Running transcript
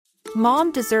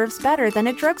Mom deserves better than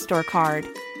a drugstore card.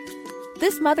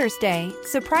 This Mother's Day,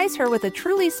 surprise her with a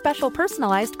truly special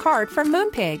personalized card from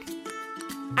Moonpig.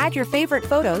 Add your favorite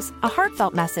photos, a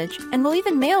heartfelt message, and we'll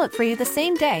even mail it for you the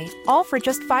same day, all for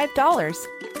just $5.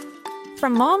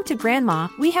 From mom to grandma,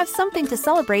 we have something to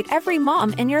celebrate every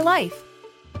mom in your life.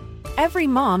 Every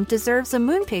mom deserves a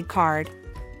Moonpig card.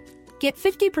 Get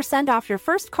 50% off your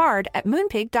first card at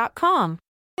moonpig.com.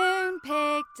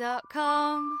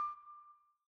 Moonpig.com.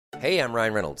 Hey, I'm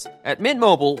Ryan Reynolds. At Mint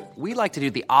Mobile, we like to do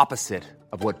the opposite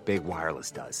of what Big Wireless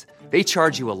does. They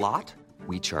charge you a lot,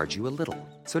 we charge you a little.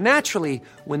 So naturally,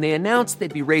 when they announced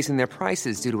they'd be raising their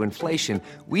prices due to inflation,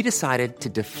 we decided to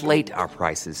deflate our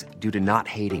prices due to not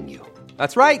hating you.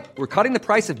 That's right. We're cutting the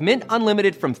price of Mint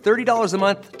Unlimited from $30 a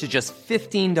month to just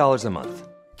 $15 a month.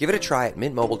 Give it a try at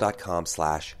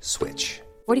mintmobile.com/switch.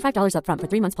 $45 up front for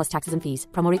 3 months plus taxes and fees.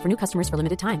 Promo rate for new customers for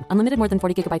limited time. Unlimited more than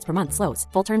 40 gigabytes per month. Slows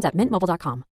full terms at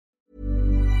mintmobile.com.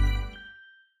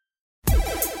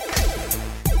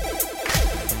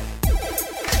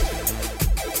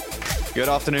 Good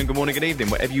afternoon, good morning, good evening,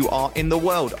 wherever you are in the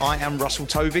world. I am Russell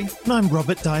Tovey. And I'm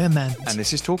Robert Diamond. And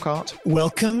this is Talk Art.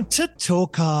 Welcome to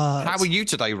Talk Art. How are you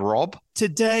today, Rob?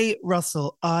 Today,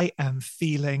 Russell, I am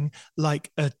feeling like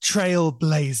a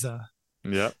trailblazer.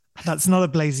 Yeah. That's not a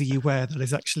blazer you wear. That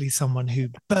is actually someone who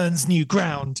burns new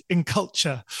ground in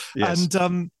culture. Yes.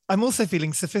 And I'm also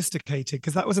feeling sophisticated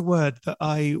because that was a word that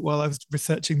while I was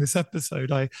researching this episode,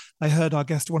 I heard our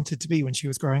guest wanted to be when she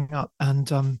was growing up.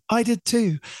 And I did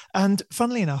too. And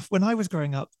funnily enough, when I was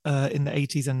growing up in the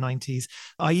 80s and 90s,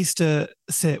 I used to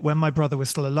sit when my brother was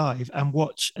still alive and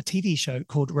watch a TV show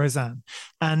called Roseanne.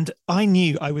 And I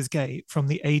knew I was gay from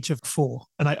the age of 4.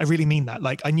 And I really mean that.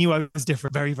 Like, I knew I was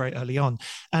different very, very early on.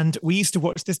 And we used to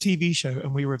watch this TV show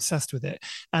and we were obsessed with it.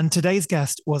 And today's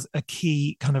guest was a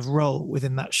key kind of role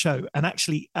within that show. And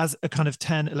actually, as a kind of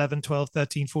 10, 11, 12,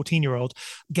 13, 14-year-old,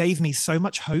 gave me so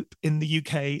much hope in the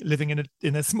UK, living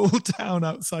in a small town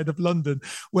outside of London,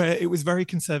 where it was very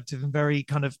conservative and very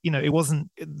kind of, it wasn't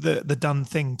the done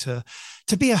thing to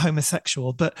be a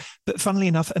homosexual. But funnily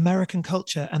enough, American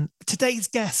culture and today's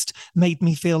guest made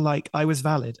me feel like I was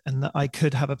valid and that I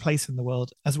could have a place in the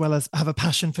world, as well as have a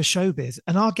passion for showbiz.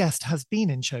 And our guest has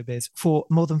been in showbiz for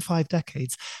more than 5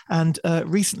 decades and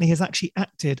recently has actually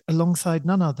acted alongside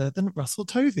none other than Russell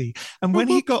Tovey. And when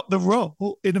he got the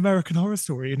role in American Horror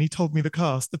Story and he told me the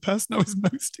cast, the person I was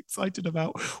most excited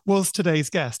about was today's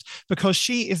guest, because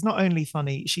she is not only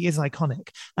funny, she is iconic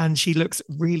and she looks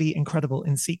really incredible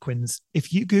in sequins.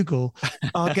 If you Google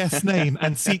our guest's name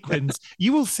and sequins,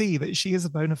 you will see that she is a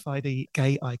bona fide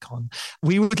gay icon.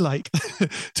 We would like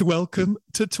to welcome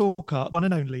to Talk Art one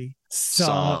and only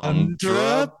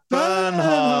Sandra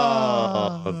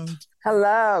Bernhard.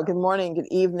 Hello, good morning, good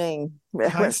evening.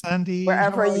 Hi, Sandy.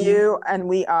 Wherever you and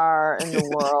we are in the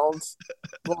world,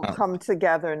 we'll come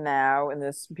together now in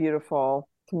this beautiful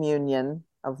communion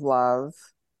of love.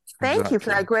 Thank you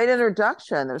for that great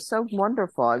introduction. It was so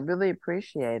wonderful. I really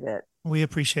appreciate it. We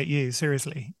appreciate you,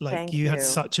 seriously. Like, you had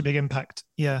such a big impact.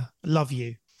 Yeah, love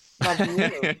you. Love you.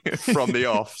 From the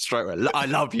off, straight away. I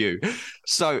love you.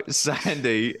 So,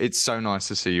 Sandy, it's so nice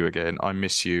to see you again. I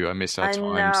miss you. I miss our times.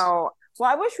 I know. Well,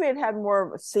 I wish we had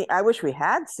more. I wish we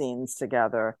had scenes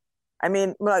together. I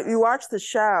mean, you watch the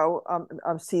show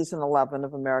of season 11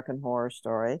 of American Horror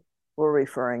Story we're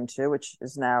referring to, which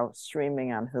is now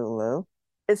streaming on Hulu.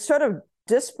 It's sort of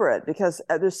disparate because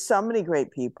there's so many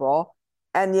great people,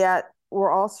 and yet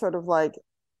we're all sort of like,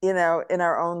 in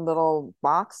our own little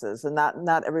boxes, and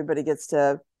not everybody gets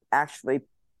to actually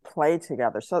play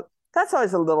together. So that's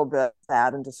always a little bit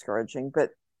sad and discouraging.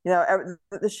 But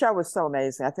the show was so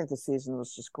amazing. I think the season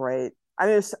was just great. I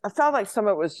mean, I felt like some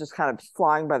of it was just kind of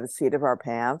flying by the seat of our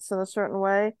pants in a certain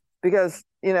way, because,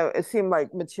 it seemed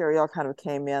like material kind of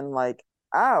came in like,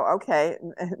 oh, okay,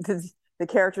 the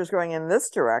character's going in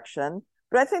this direction.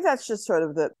 But I think that's just sort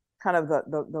of the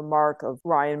mark of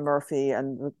Ryan Murphy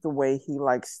and the way he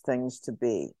likes things to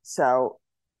be. So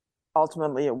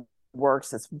ultimately it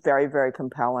works. It's very, very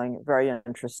compelling, very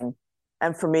interesting.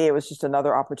 And for me, it was just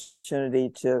another opportunity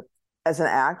to, as an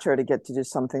actor, to get to do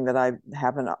something that I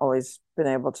haven't always been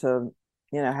able to,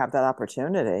 have that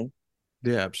opportunity.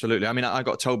 Yeah, absolutely. I mean, I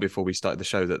got told before we started the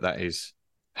show that is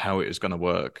how it was going to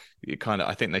work.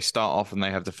 I think they start off and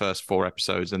they have the first 4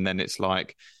 episodes, and then it's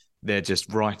like they're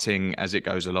just writing as it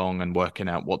goes along and working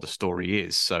out what the story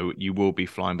is. So you will be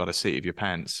flying by the seat of your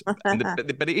pants. But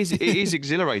it is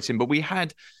exhilarating. But we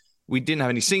didn't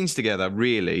have any scenes together,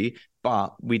 really,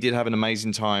 but we did have an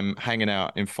amazing time hanging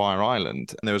out in Fire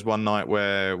Island. And there was one night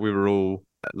where we were all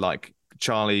like,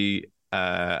 Charlie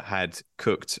had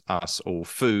cooked us all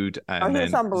food, and he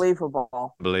was then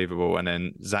unbelievable. unbelievable. And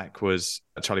then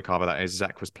Charlie Carver, that is,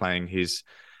 Zach was playing his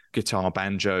guitar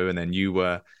banjo, and then you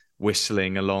were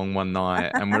whistling along one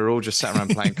night, and we were all just sat around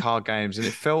playing card games, and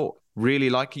it felt really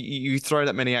like you throw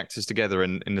that many actors together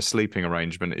in the sleeping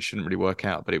arrangement, it shouldn't really work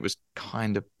out, but it was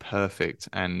kind of perfect,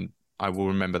 and I will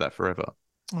remember that forever.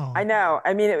 Oh. I know.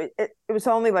 I mean, it was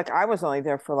only like I was only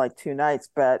there for like 2 nights,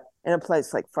 but in a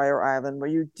place like Fire Island where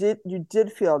you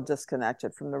did feel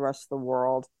disconnected from the rest of the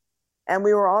world, and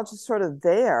we were all just sort of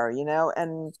there,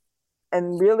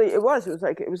 and really it was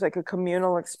like a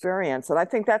communal experience, and I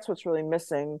think that's what's really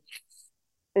missing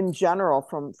in general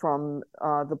from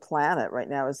the planet right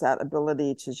now, is that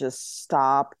ability to just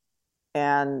stop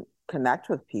and connect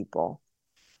with people.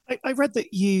 I read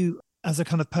that you, as a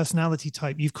kind of personality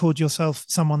type, you've called yourself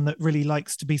someone that really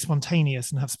likes to be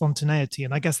spontaneous and have spontaneity.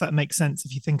 And I guess that makes sense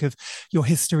if you think of your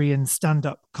history in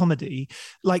stand-up comedy.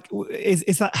 Like,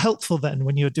 is that helpful then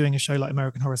when you're doing a show like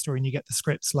American Horror Story and you get the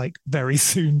scripts like very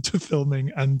soon to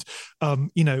filming and,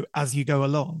 as you go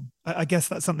along? I guess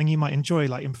that's something you might enjoy,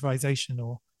 like improvisation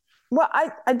or... Well,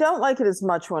 I don't like it as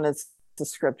much when it's a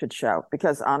scripted show,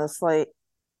 because honestly,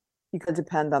 you could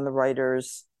depend on the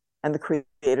writers and the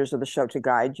creators of the show to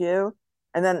guide you.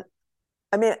 And then,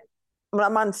 I mean, when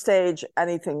I'm on stage,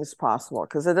 anything's possible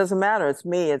because it doesn't matter. It's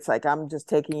me. It's like I'm just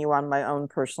taking you on my own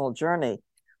personal journey.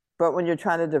 But when you're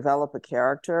trying to develop a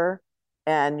character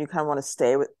and you kind of want to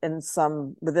stay within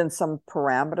some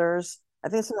parameters, I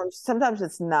think sometimes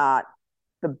it's not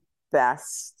the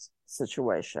best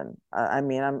situation. I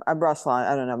mean, I'm Russell.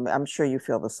 I don't know. I'm sure you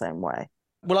feel the same way.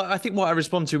 Well, I think what I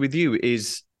respond to with you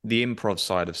is the improv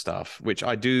side of stuff, which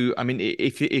I do. I mean,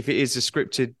 if it is a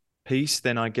scripted piece,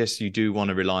 then I guess you do want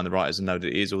to rely on the writers and know that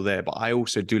it is all there. But I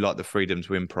also do like the freedom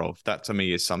to improv. That to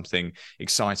me is something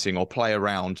exciting, or play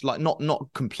around, like not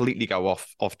completely go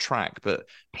off track, but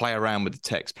play around with the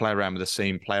text, play around with the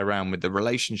scene, play around with the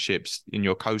relationships in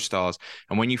your co-stars.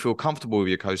 And when you feel comfortable with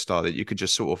your co-star, that you could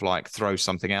just sort of like throw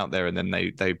something out there and then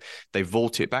they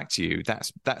vault it back to you.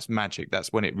 That's magic.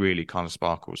 That's when it really kind of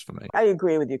sparkles for me. I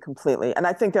agree with you completely. And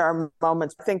I think there are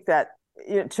moments, I think that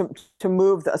to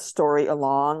move a story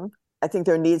along, I think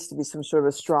there needs to be some sort of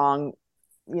a strong,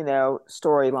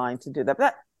 storyline to do that.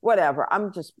 But whatever.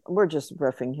 We're just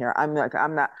riffing here. I'm not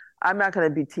going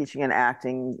to be teaching an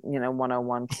acting,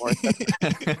 101 course.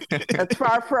 That's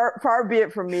far be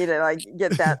it from me to like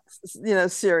get that,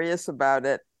 serious about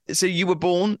it. So you were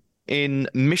born in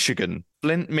Michigan,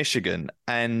 Flint, Michigan,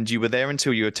 and you were there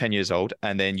until you were 10 years old,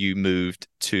 and then you moved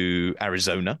to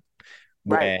Arizona,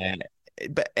 right?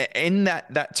 But in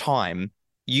that time,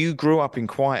 you grew up in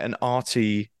quite an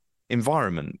arty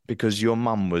environment because your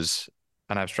mum was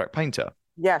an abstract painter.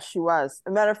 Yes, she was.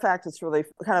 As a matter of fact, it's really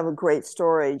kind of a great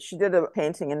story. She did a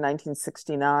painting in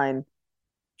 1969.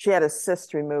 She had a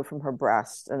cyst removed from her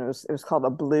breast, and it was called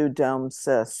a blue dome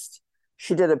cyst.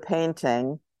 She did a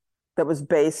painting that was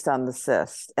based on the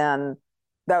cyst, and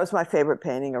that was my favorite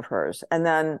painting of hers. And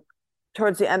then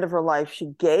towards the end of her life, she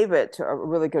gave it to a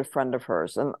really good friend of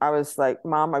hers. And I was like,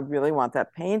 Mom, I really want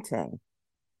that painting.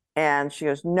 And she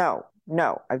goes, no,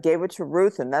 I gave it to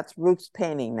Ruth, and that's Ruth's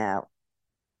painting now.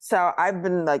 So I've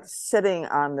been like sitting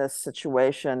on this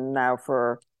situation now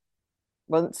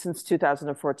since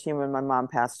 2014, when my mom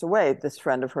passed away. This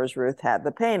friend of hers, Ruth, had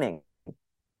the painting,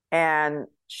 and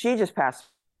she just passed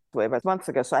away about months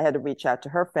ago. So I had to reach out to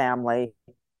her family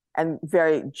and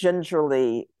very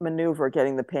gingerly maneuver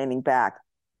getting the painting back.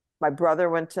 My brother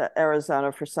went to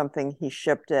Arizona for something. He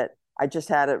shipped it. I just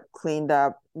had it cleaned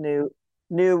up, new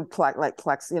the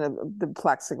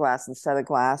plexiglass instead of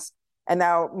glass. And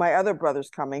now my other brother's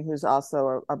coming, who's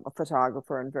also a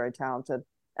photographer and very talented,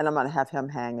 and I'm going to have him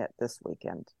hang it this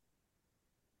weekend.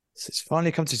 So it's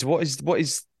finally come to. So what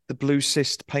is the blue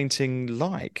cyst painting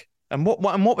like? And what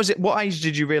was it? What age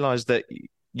did you realize that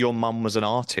your mum was an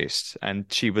artist and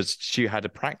she had a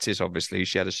practice? Obviously,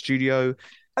 she had a studio.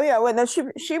 Oh yeah, well, no,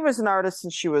 she was an artist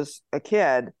since she was a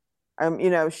kid.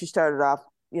 She started off,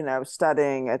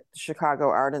 studying at the Chicago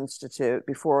Art Institute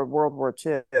before World War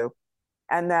II,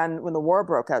 and then when the war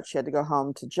broke out, she had to go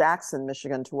home to Jackson,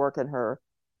 Michigan, to work in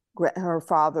her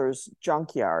father's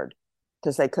junkyard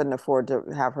because they couldn't afford to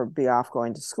have her be off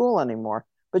going to school anymore.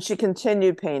 But she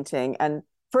continued painting, and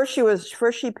first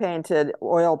she painted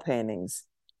oil paintings.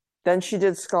 Then she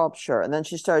did sculpture, and then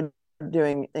she started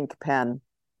doing ink pen.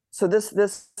 So this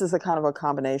is a kind of a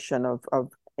combination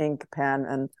of ink pen,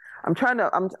 and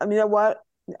you know what?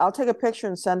 I'll take a picture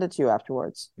and send it to you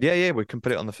afterwards. Yeah, we can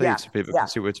put it on the feed so people can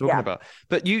see what we're talking about.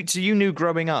 But so you knew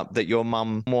growing up that your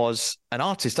mum was an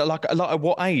artist. Like at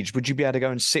what age would you be able to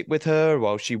go and sit with her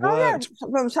while she worked?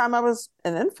 From the time I was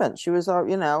an infant, she was,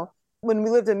 when we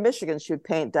lived in Michigan, she would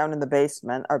paint down in the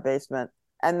basement, our basement.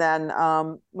 And then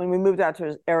when we moved out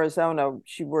to Arizona,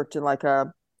 she worked in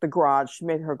the garage. She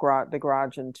made the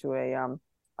garage into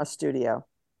a studio.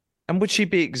 And would she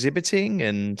be exhibiting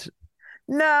and?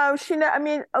 No,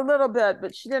 a little bit,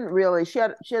 but she didn't really. She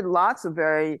had lots of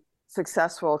very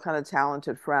successful, kind of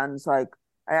talented friends. Like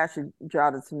I actually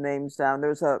jotted some names down.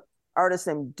 There's a artist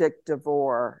named Dick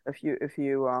DeVore. If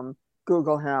you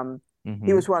Google him,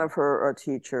 he was one of her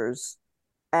teachers.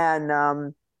 And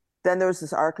then there was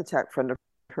this architect friend of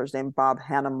hers named Bob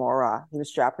Hanamura. He was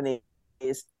Japanese,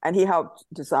 and he helped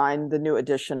design the new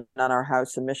addition on our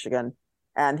house in Michigan.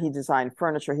 And he designed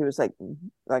furniture. He was like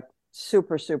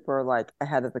super, super like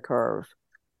ahead of the curve.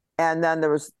 And then there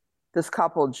was this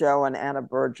couple, Joe and Anna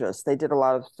Burgess. They did a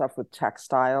lot of stuff with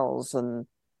textiles and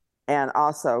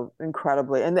also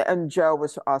incredibly. And Joe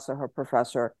was also her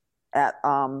professor at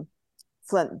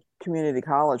Flint Community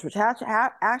College, which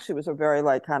actually was a very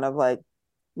kind of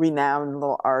renowned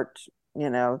little art,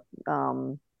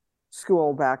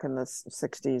 school back in the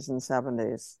 60s and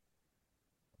 70s.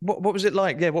 What was it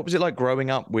like? Yeah, what was it like growing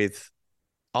up with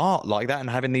art like that and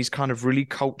having these kind of really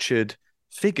cultured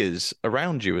figures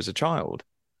around you as a child?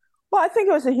 Well, I think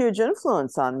it was a huge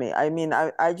influence on me. I mean,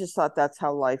 I just thought that's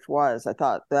how life was. I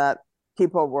thought that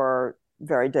people were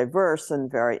very diverse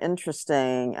and very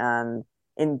interesting and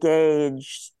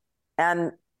engaged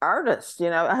and artists,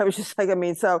 I was just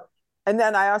and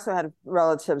then I also had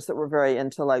relatives that were very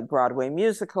into Broadway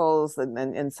musicals.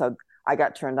 And so I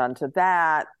got turned on to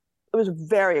that. It was a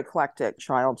very eclectic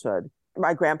childhood.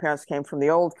 My grandparents came from the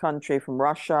old country, from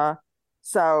Russia.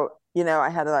 So, I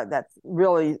had that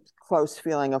really close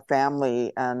feeling of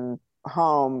family and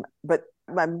home. But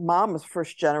my mom was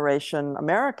first generation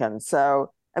American.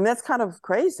 So, that's kind of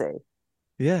crazy.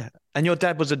 Yeah. And your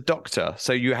dad was a doctor.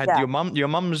 So you had your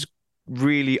mum's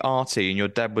really arty and your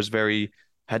dad was very,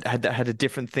 had a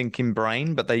different thinking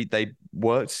brain, but they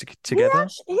worked together.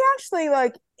 He actually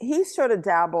he sort of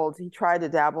dabbled. He tried to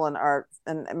dabble in art.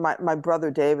 And my brother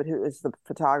David, who is the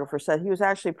photographer, said he was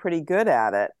actually pretty good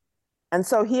at it. And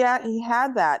so he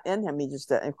had that in him. He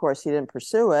just, of course, he didn't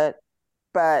pursue it.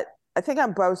 But I think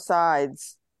on both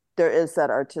sides, there is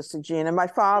that artistic gene. And my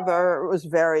father was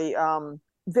very,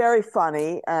 very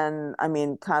funny. And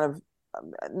kind of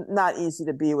not easy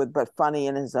to be with, but funny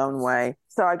in his own way.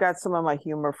 So I got some of my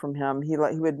humor from him. He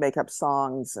would make up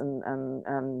songs.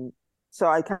 And so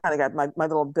I kind of got my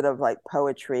little bit of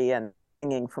poetry and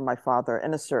singing from my father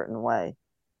in a certain way.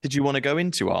 Did you want to go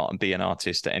into art and be an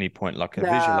artist at any point, like a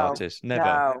visual artist? Never.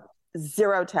 No,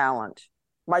 zero talent.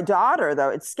 My daughter, though,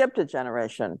 it skipped a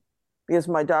generation because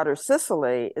my daughter,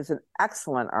 Cicely, is an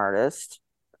excellent artist.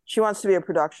 She wants to be a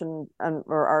production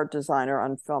or art designer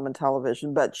on film and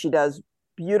television, but she does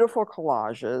beautiful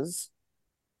collages.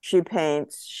 She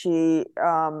paints. She's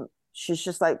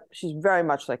just she's very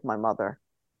much like my mother.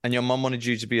 And your mom wanted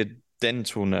you to be a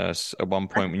dental nurse at one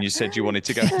point when you said you wanted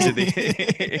to go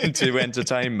into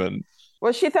entertainment.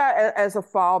 Well, she thought as a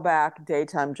fallback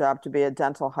daytime job to be a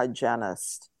dental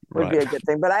hygienist would be a good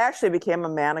thing. But I actually became a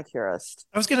manicurist.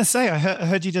 I was going to say, I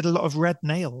heard you did a lot of red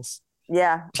nails.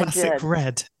 Yeah, classic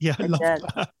red. Yeah, I love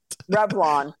that.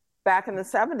 Revlon back in the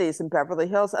 70s in Beverly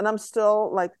Hills. And I'm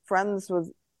still friends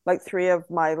with 3 of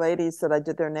my ladies that I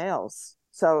did their nails.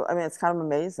 So, it's kind of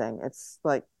amazing. It's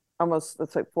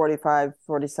it's 45,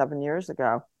 47 years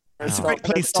ago. It's a great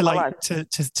place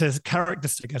to character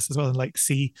study, I guess, as well, and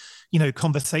see,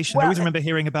 conversation. I always remember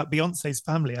hearing about Beyonce's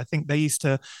family. I think they used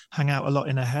to hang out a lot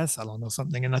in a hair salon or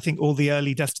something. And I think all the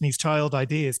early Destiny's Child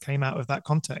ideas came out of that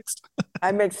context.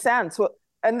 That makes sense. Well,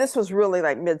 and this was really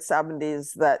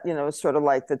mid-70s that, sort of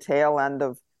the tail end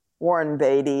of Warren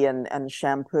Beatty and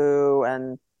Shampoo.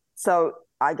 And so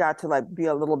I got to be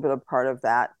a little bit of part of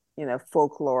that,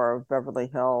 folklore of Beverly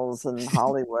Hills and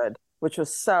Hollywood, which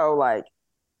was so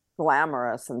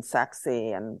glamorous and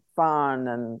sexy and fun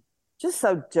and just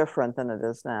so different than it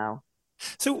is now.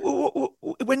 So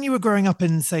when you were growing up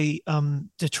in, say,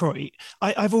 Detroit,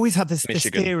 I've always had this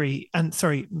theory, and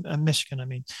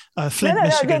Michigan, Flint,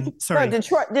 Michigan. Sorry. No,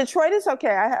 Detroit is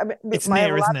okay. It's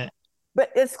near, isn't it? But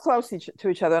it's close to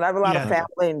each other. And I have a lot of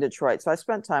family in Detroit. So I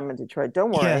spent time in Detroit.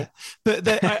 Don't worry. Yeah.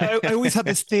 But I always had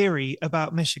this theory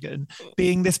about Michigan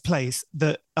being this place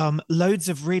that loads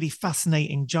of really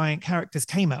fascinating giant characters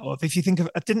came out of. If you think of,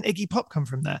 didn't Iggy Pop come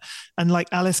from there? And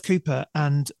Alice Cooper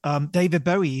and David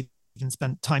Bowie even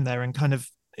spent time there, and kind of,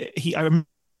 I remember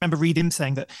remember reading him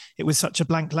saying that it was such a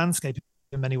blank landscape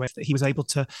in many ways that he was able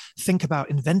to think about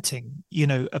inventing,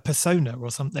 a persona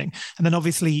or something. And then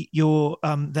obviously your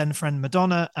then friend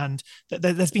Madonna, and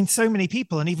there's been so many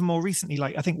people, and even more recently,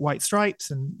 like I think White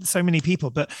Stripes and so many people.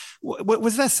 But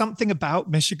was there something about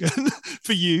Michigan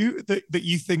for you that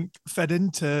you think fed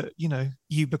into,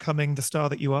 you becoming the star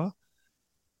that you are?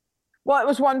 Well, it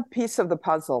was one piece of the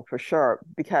puzzle for sure,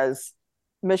 because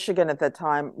Michigan at that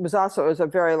time was a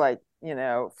very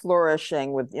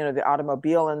flourishing with, the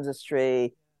automobile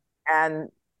industry, and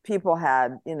people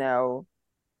had,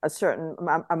 a certain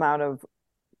amount of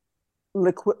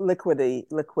liquidity,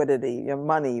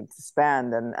 money to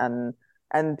spend,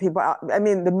 and people, I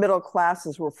mean, the middle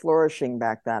classes were flourishing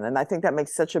back then. And I think that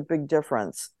makes such a big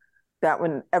difference, that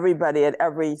when everybody at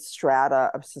every strata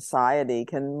of society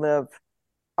can live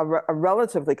a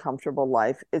relatively comfortable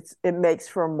life, it makes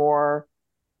for more,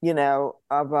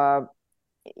 of a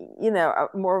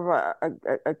more of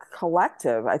a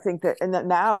collective. I think that, and that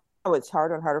now it's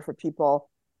harder and harder for people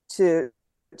to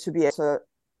be able to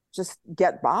just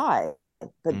get by.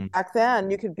 But back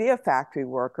then, you could be a factory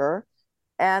worker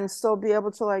and still be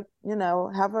able to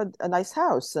have a nice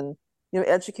house and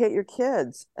educate your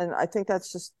kids. And I think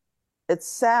that's just, it's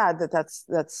sad that's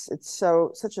it's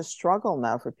such a struggle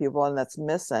now for people, and that's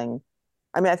missing.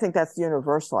 I mean, I think that's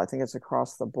universal. I think it's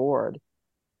across the board.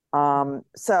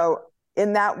 So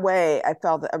in that way, I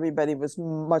felt that there was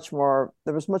much more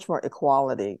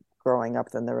equality growing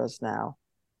up than there is now.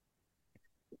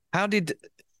 How did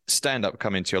stand-up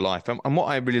come into your life? And what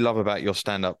I really love about your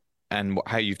stand-up and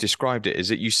how you've described it is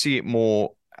that you see it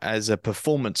more as a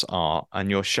performance art, and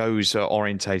your shows are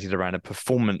orientated around a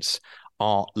performance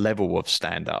art level of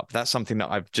stand-up. That's something that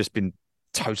I've just been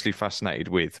totally fascinated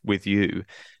with you.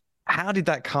 How did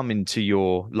that come into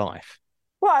your life?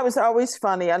 Well, I was always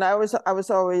funny, and I was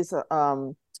always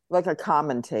like a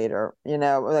commentator,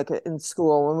 like in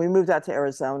school. When we moved out to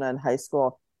Arizona in high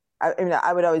school,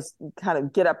 I would always kind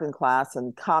of get up in class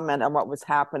and comment on what was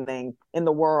happening in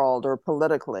the world or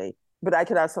politically. But I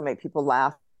could also make people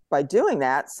laugh by doing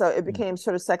that. So it became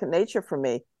sort of second nature for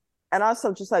me. And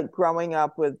also just like growing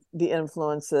up with the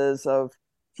influences of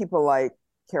people like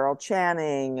Carol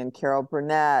Channing and Carol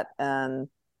Burnett and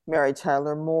Mary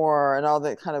Tyler Moore and all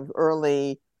the kind of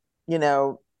early,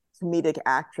 comedic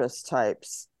actress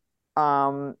types.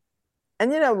 And,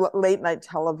 late night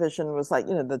television was like,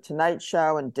 The Tonight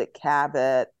Show and Dick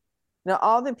Cavett,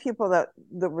 all the people that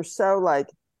were so like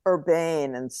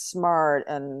urbane and smart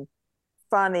and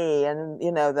funny, and,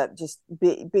 that just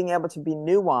being able to be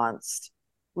nuanced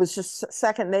was just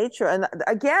second nature. And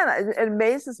again, it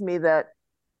amazes me that,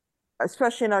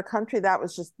 especially in our country, that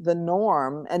was just the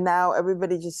norm. And now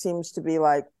everybody just seems to be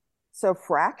like so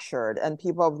fractured, and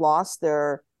people have lost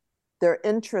their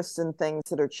interest in things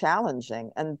that are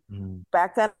challenging. And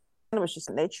back then, it was just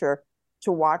nature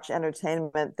to watch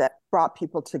entertainment that brought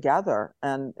people together.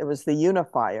 And it was the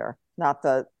unifier, not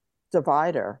the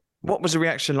divider. What was the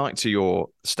reaction like to your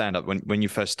stand-up when you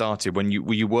first started, when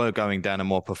you were going down a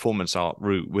more performance art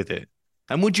route with it?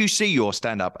 And would you see your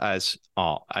stand-up as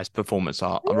art, as performance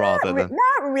art, rather than...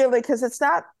 Not really, because it's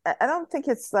not... I don't think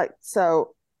it's like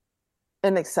so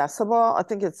inaccessible. I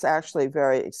think it's actually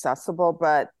very accessible,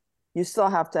 but you still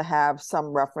have to have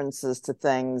some references to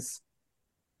things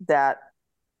that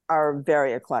are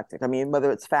very eclectic. I mean,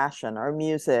 whether it's fashion or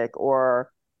music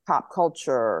or pop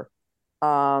culture,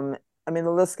 I mean,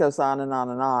 the list goes on and on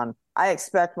and on. I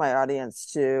expect my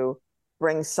audience to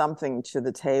bring something to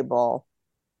the table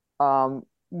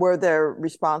where they're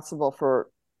responsible for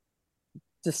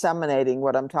disseminating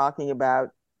what I'm talking about,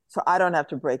 so I don't have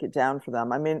to break it down for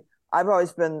them. I mean, I've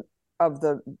always been of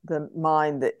the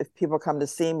mind that if people come to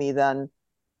see me, then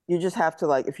you just have to,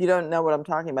 like, if you don't know what I'm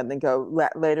talking about, then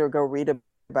later go read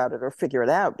about it or figure it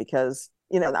out, because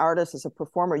an artist, as a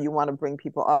performer, you want to bring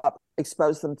people up,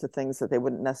 expose them to things that they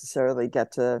wouldn't necessarily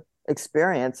get to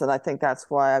experience. And I think that's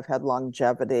why I've had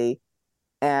longevity,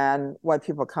 and why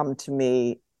people come to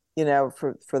me,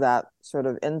 for that sort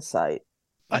of insight.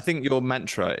 I think your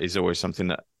mantra is always something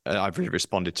that I've really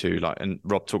responded to, and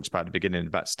Rob talks about at the beginning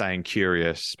about staying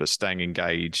curious, but staying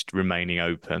engaged, remaining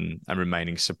open, and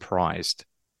remaining surprised.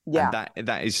 Yeah. And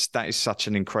that is such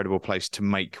an incredible place to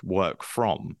make work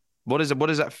from. What does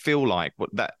that feel like?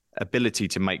 What that ability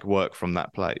to make work from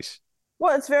that place?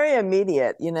 Well, it's very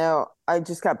immediate. I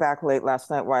just got back late last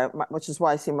night, which is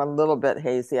why I seem a little bit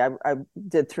hazy. I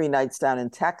did 3 nights down in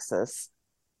Texas.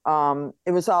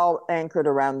 It was all anchored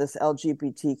around this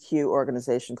LGBTQ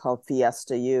organization called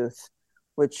Fiesta Youth,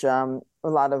 which a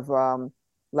lot of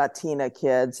Latina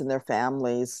kids and their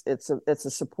families. It's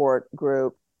a support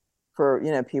group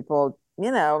for people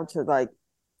to like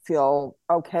feel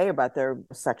okay about their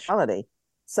sexuality.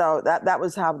 So that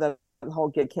was how the whole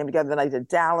gig came together. Then I did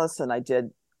Dallas and I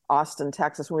did Austin,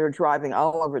 Texas. We were driving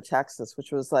all over Texas,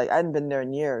 which was like, I hadn't been there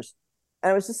in years.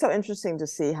 And it was just so interesting to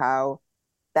see how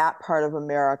that part of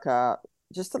America,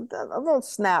 just a little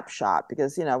snapshot,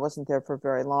 because, you know, I wasn't there for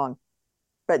very long,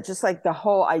 but just like the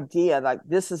whole idea, like,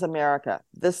 this is America,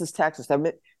 this is Texas.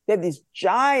 They have these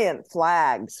giant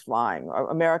flags flying,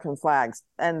 American flags,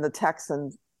 and the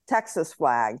Texas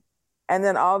flag. And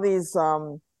then all these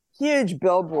huge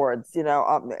billboards, you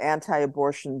know,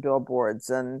 anti-abortion billboards,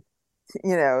 and,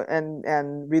 you know,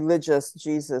 and religious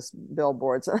Jesus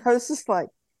billboards. And I was just like,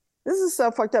 this is so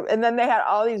fucked up. And then they had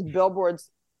all these billboards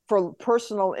for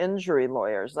personal injury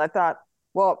lawyers. And I thought,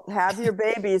 well, have your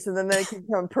babies, and then they can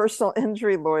become personal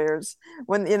injury lawyers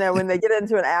when, you know, when they get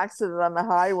into an accident on the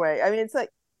highway. I mean, it's like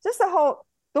just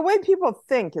the way people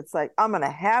think. It's like, I'm going to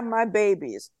have my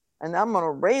babies and I'm going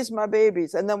to raise my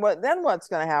babies. And then what's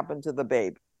going to happen to the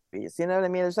babies? You know what I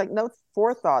mean? There's like no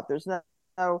forethought. There's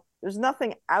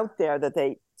nothing out there that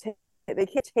they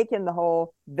can't take in the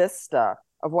whole vista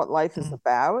of what life is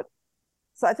about.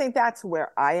 So I think that's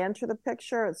where I enter the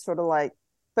picture. It's sort of like,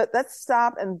 but let's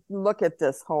stop and look at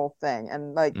this whole thing,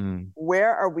 and like,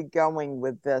 where are we going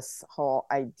with this whole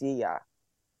idea?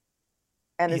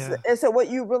 And is it what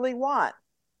you really want?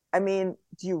 I mean,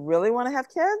 do you really want to have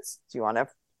kids? Do you want to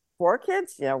have 4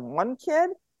 kids? You know, 1 kid?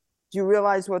 Do you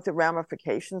realize what the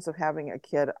ramifications of having a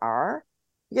kid are?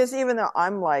 Because even though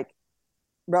I'm like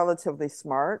relatively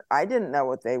smart, I didn't know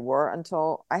what they were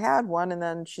until I had one, and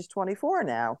then she's 24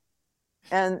 now.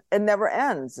 And it never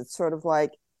ends. It's sort of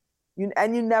like you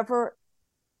never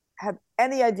have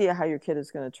any idea how your kid is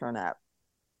going to turn out.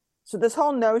 So this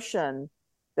whole notion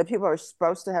that people are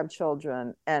supposed to have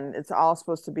children and it's all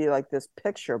supposed to be like this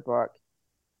picture book,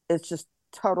 it's just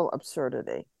total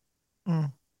absurdity.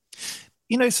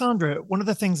 You know, Sandra, one of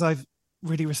the things I've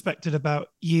really respected about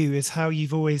you is how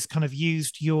you've always kind of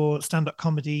used your stand-up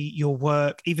comedy, your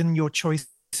work, even your choices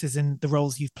in the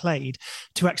roles you've played,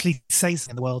 to actually say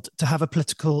something in the world, to have a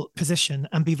political position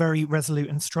and be very resolute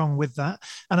and strong with that.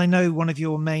 And I know one of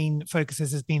your main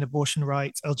focuses has been abortion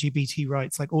rights, LGBT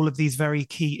rights, like all of these very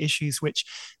key issues, which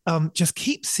just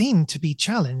seem to be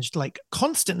challenged like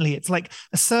constantly. It's like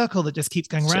a circle that just keeps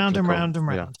going round and round and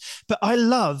round. Yeah. But I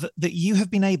love that you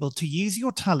have been able to use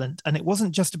your talent, and it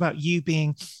wasn't just about you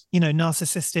being, you know,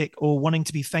 narcissistic or wanting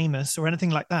to be famous or anything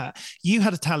like that. You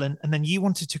had a talent, and then you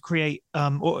wanted to create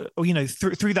or you know,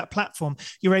 through that platform,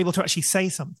 you're able to actually say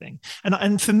something.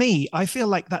 And for me, I feel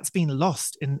like that's been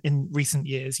lost in recent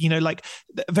years. You know, like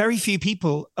very few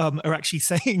people are actually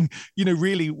saying, you know,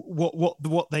 really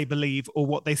what they believe or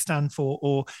what they stand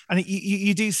for. And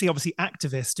you do see obviously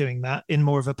activists doing that in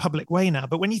more of a public way now.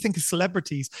 But when you think of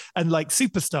celebrities and like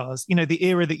superstars, you know, the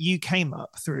era that you came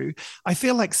up through, I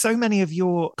feel like so many of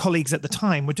your colleagues at the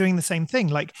time were doing the same thing.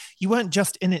 Like, you weren't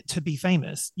just in it to be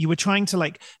famous. You were trying to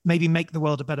like maybe make the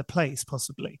world a better place,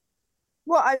 possibly.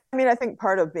 Well, I mean, I think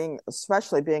part of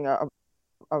especially being a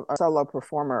solo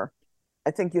performer,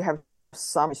 I think you have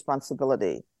some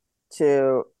responsibility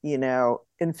to, you know,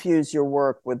 infuse your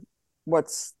work with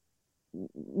what's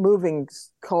moving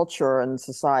culture and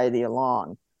society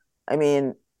along. I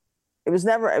mean, it was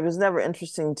never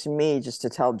interesting to me just to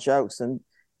tell jokes and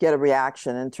get a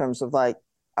reaction in terms of like,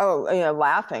 oh, you know,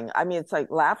 laughing. I mean, it's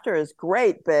like laughter is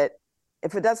great, but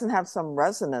if it doesn't have some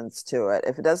resonance to it,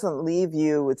 if it doesn't leave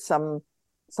you with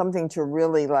something to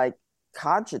really like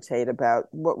cogitate about,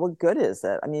 what good is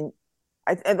it? I mean,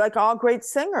 I like all great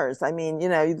singers. I mean, you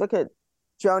know, you look at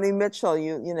Joni Mitchell,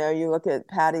 you know, you look at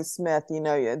Patti Smith, you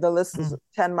know, the list is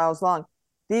 10 miles long.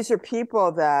 These are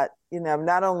people that, you know,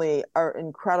 not only are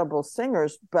incredible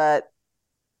singers, but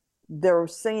they're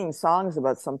singing songs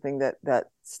about something that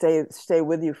stay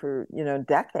with you for, you know,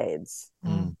 decades.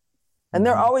 And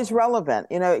they're always relevant,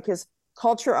 you know, because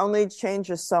culture only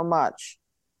changes so much.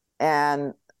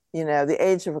 And, you know, the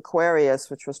age of Aquarius,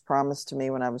 which was promised to me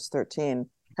when I was 13,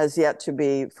 has yet to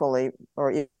be fully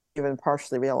or even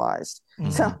partially realized.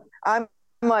 So I'm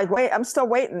like, I'm still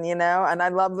waiting, you know, and I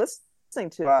love listening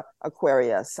to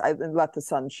Aquarius. I let the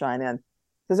sun shine in,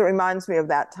 because it reminds me of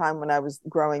that time when I was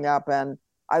growing up, and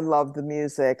I love the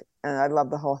music and I love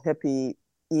the whole hippie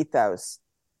ethos.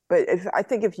 But I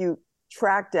think if you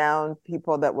track down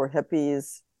people that were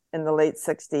hippies in the late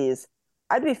 60s,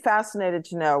 I'd be fascinated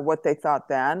to know what they thought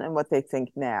then and what they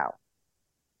think now.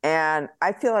 And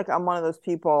I feel like I'm one of those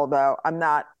people, though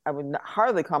I would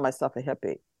hardly call myself a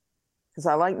hippie, because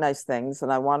I like nice things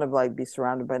and I want to like be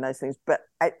surrounded by nice things. But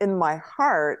in my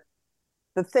heart,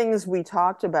 the things we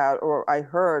talked about or I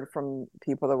heard from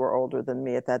people that were older than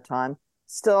me at that time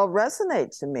still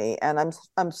resonate to me. And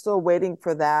I'm still waiting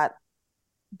for that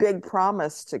big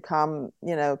promise to come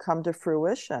to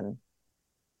fruition.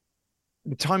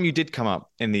 The time you did come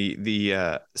up in the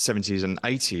 70s and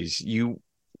 80s,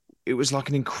 it was like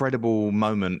an incredible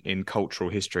moment in cultural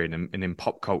history and in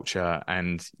pop culture,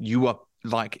 and you were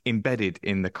like embedded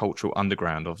in the cultural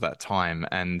underground of that time.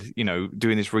 And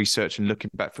doing this research and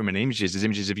looking back from there's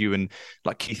images of you and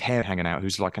like Keith Haring hanging out,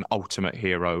 who's like an ultimate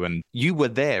hero, and you were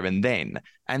there and then,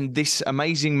 and this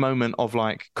amazing moment of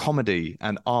like comedy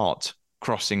and art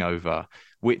crossing over,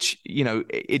 which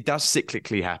it does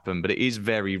cyclically happen, but it is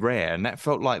very rare. And that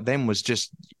felt like then was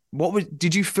just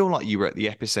did you feel like you were at the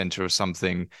epicenter of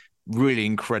something really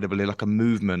incredibly, like a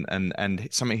movement and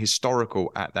something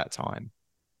historical at that time?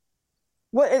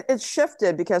 Well, it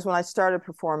shifted, because when I started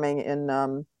performing in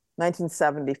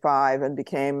 1975 and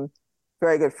became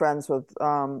very good friends with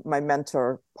my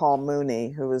mentor, Paul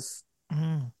Mooney, who was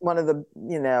one of the,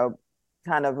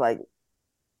 kind of like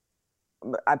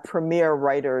premier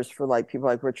writers for like people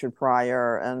like Richard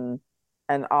Pryor and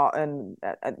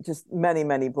just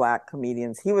many Black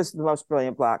comedians. He was the most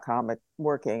brilliant Black comic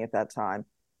working at that time.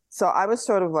 So I was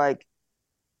sort of like,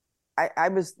 I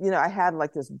was, I had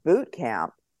like this boot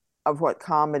camp of what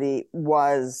comedy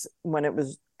was when it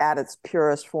was at its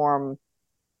purest form,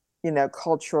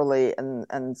 culturally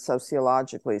and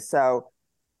sociologically. So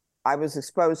I was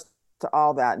exposed to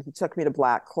all that. And he took me to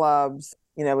Black clubs.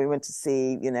 We went to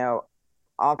see,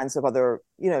 all kinds of other,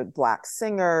 Black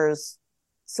singers.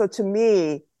 So to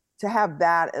me, to have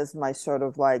that as my sort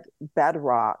of like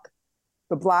bedrock,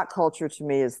 the Black culture to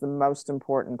me is the most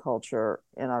important culture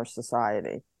in our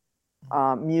society,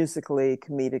 musically,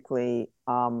 comedically,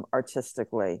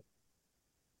 artistically.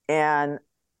 And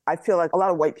I feel like a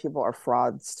lot of white people are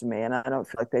frauds to me, and I don't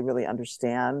feel like they really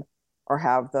understand or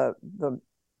have the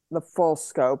full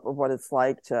scope of what it's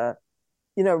like to,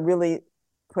 really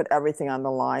put everything on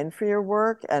the line for your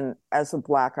work. And as a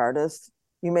Black artist,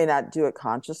 you may not do it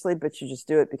consciously, but you just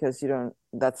do it because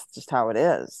that's just how it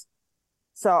is.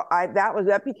 So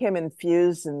that became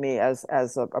infused in me as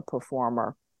a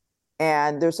performer.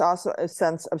 And there's also a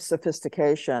sense of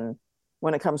sophistication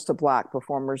when it comes to Black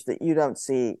performers that you don't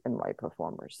see in white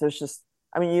performers. There's just,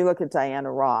 you look at Diana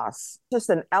Ross, just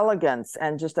an elegance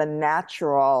and just a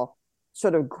natural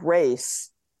sort of grace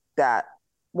that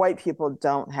white people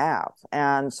don't have.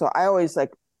 And so I always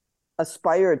like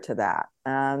aspired to that.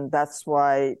 And that's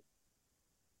why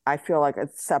I feel like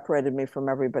it separated me from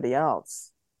everybody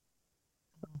else.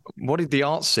 What did the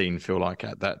art scene feel like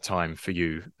at that time for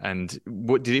you? And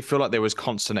what did it feel like? There was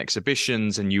constant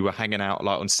exhibitions and you were hanging out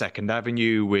like on Second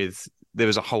Avenue there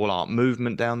was a whole art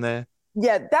movement down there?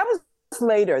 Yeah, that was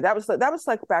later. That was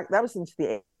like back, that was into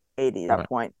the 80s at that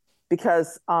point,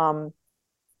 because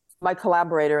my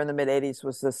collaborator in the mid 80s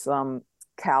was this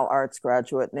Cal Arts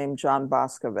graduate named John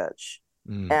Boscovich.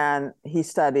 And he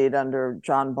studied under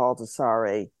John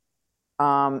Baldessari.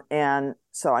 And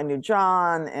so I knew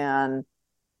John, and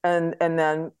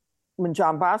then when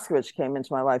John Boscovich came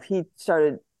into my life, he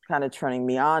started kind of turning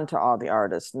me on to all the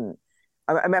artists. And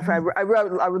I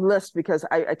wrote a list because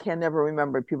I can never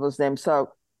remember people's names.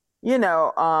 So,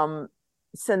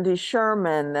 Cindy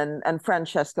Sherman and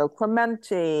Francesco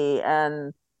Clementi,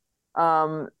 and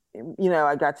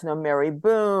I got to know Mary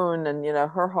Boone and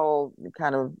her whole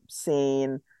kind of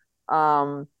scene,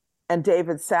 and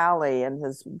David Sally and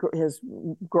his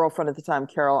girlfriend at the time,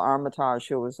 Carol Armitage,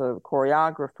 who was a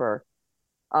choreographer.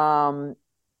 Julian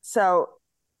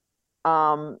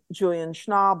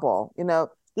Schnabel,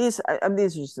 these are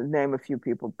just to name a few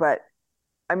people. But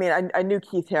I knew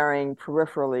Keith Haring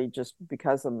peripherally just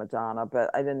because of Madonna, but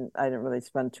I didn't really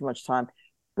spend too much time.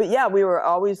 But yeah, we were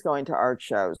always going to art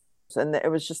shows, and it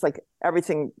was just like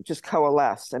everything just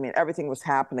coalesced. Everything was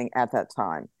happening at that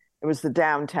time. It was the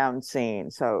downtown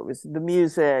scene. So it was the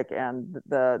music and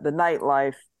the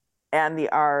nightlife and the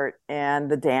art and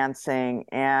the dancing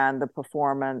and the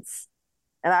performance.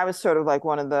 And I was sort of like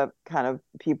one of the kind of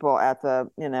people at the,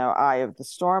 eye of the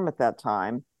storm at that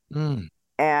time.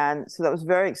 And so that was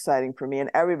very exciting for me.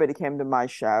 And everybody came to my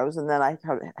shows. And then I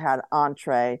had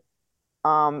entree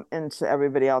into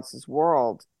everybody else's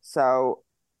world. So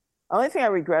the only thing I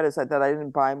regret is that I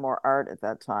didn't buy more art at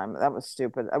that time. That was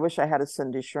stupid. I wish I had a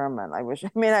Cindy Sherman. I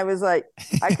was like,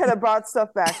 I could have bought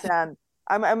stuff back then.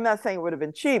 I'm not saying it would have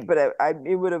been cheap, but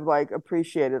it would have like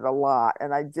appreciated a lot.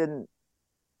 And I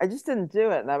just didn't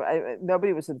do it. And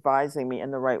nobody was advising me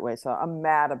in the right way. So I'm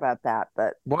mad about that.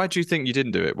 But why do you think you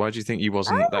didn't do it? Why do you think you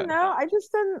wasn't? I don't know. I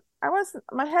just didn't.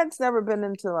 My head's never been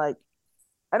into like,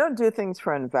 I don't do things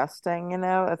for investing,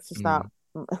 That's just not.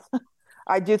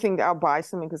 I do think I'll buy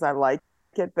something because I like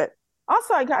it, but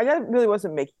Also, I really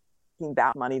wasn't making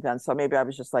that money then, so maybe I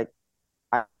was just like,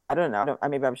 I don't know.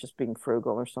 Maybe I was just being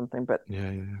frugal or something. But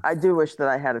Yeah. I do wish that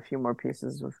I had a few more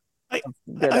pieces of. I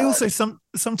also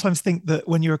sometimes think that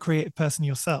when you're a creative person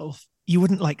yourself, you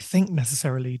wouldn't like think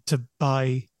necessarily to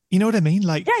buy. You know what I mean?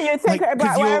 Like, yeah, you think, like,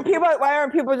 why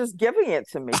aren't people just giving it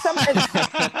to me?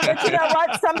 But you know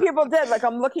what? Some people did. Like,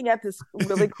 I'm looking at this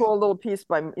really cool little piece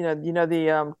by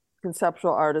the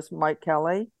conceptual artist Mike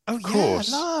Kelly. Oh yeah,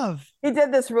 love. He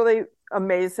did this really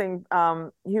amazing.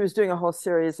 He was doing a whole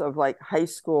series of like high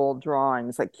school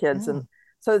drawings, like kids, and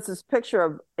so it's this picture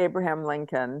of Abraham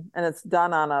Lincoln, and it's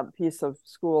done on a piece of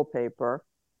school paper.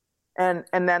 And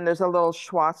then there's a little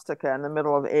swastika in the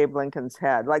middle of Abe Lincoln's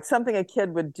head, like something a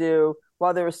kid would do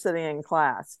while they were sitting in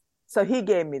class. So he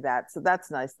gave me that. So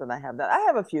that's nice that I have that. I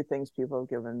have a few things people have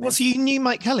given me. Well, so you knew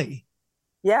Mike Kelly?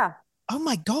 Yeah. Oh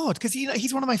my God, because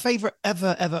he's one of my favorite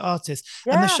ever artists.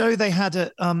 Yeah. And the show they had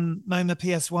at MoMA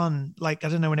PS1, like I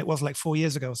don't know when it was, like 4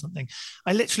 years ago or something.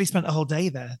 I literally spent a whole day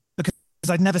there because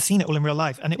I'd never seen it all in real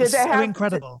life, and it was so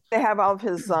incredible. They have all of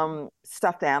his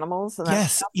stuffed animals. And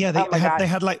yes, yeah, they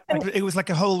had like it was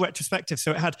like a whole retrospective, so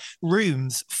it had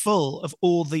rooms full of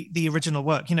all the original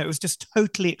work. You know, it was just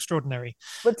totally extraordinary.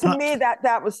 But to me,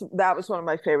 that was one of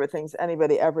my favorite things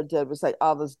anybody ever did, was like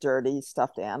all those dirty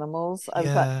stuffed animals. I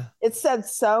thought it said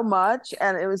so much,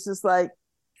 and it was just like,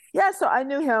 yeah. So I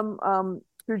knew him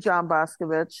through John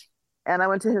Boscovich, and I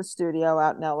went to his studio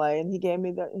out in LA, and he gave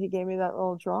me that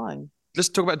little drawing. Let's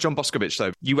talk about John Boscovich,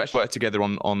 though. You actually worked together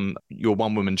on your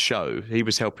one-woman show. He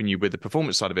was helping you with the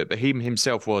performance side of it, but he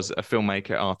himself was a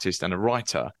filmmaker, artist, and a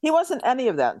writer. He wasn't any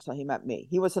of that until he met me.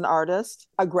 He was an artist,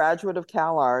 a graduate of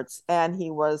Cal Arts, and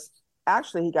he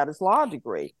got his law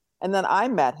degree. And then I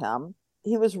met him.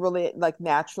 He was really like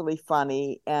naturally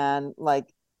funny and like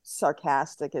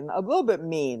sarcastic and a little bit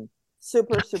mean,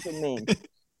 super, super mean,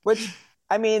 which,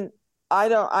 I mean, I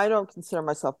don't consider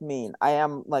myself mean. I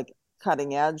am like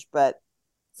cutting edge, but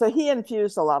so he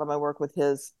infused a lot of my work with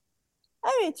his,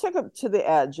 took it to the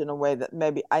edge in a way that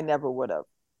maybe I never would have.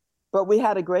 But we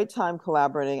had a great time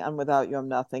collaborating on Without You I'm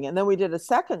Nothing. And then we did a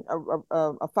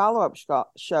follow-up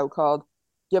show called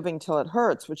Giving Till It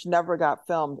Hurts, which never got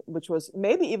filmed, which was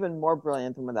maybe even more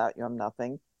brilliant than Without You I'm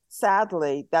Nothing.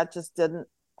 Sadly, that just didn't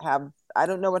have, I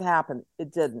don't know what happened.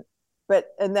 It didn't.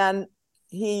 And then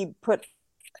he put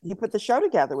the show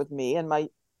together with me and my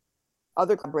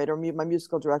other collaborator, my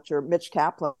musical director, Mitch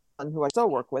Kaplan, who I still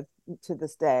work with to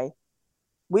this day.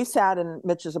 We sat in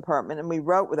Mitch's apartment and we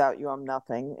wrote Without You I'm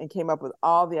Nothing and came up with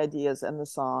all the ideas and the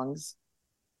songs.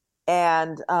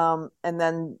 And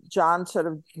then John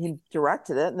he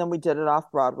directed it, and then we did it off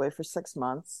Broadway for 6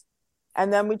 months.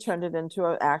 And then we turned it into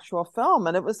an actual film.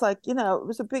 And it was like, it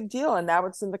was a big deal. And now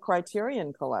it's in the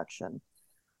Criterion Collection,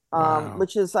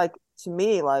 which is like, to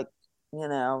me, like,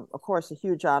 of course, a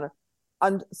huge honor.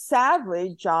 And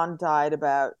sadly, John died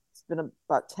it's been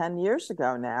about 10 years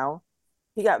ago now.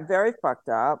 He got very fucked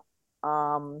up,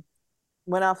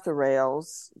 went off the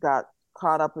rails, got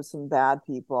caught up with some bad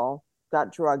people,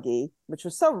 got druggy, which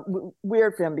was so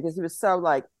weird for him because he was so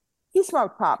like, he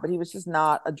smoked pot, but he was just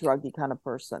not a druggy kind of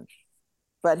person.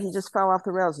 But he just fell off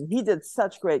the rails, and he did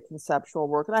such great conceptual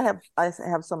work. And I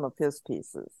have some of his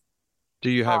pieces. Do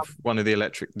you have one of the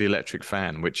Electric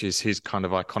Fan, which is his kind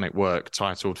of iconic work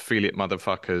titled Feel It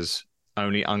Motherfuckers,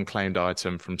 Only Unclaimed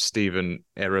Item from Stephen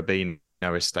Arabino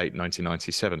Estate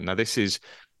 1997. Now, this is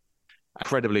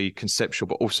incredibly conceptual,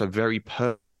 but also very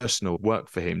personal work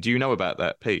for him. Do you know about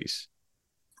that piece?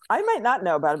 I might not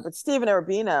know about it, but Stephen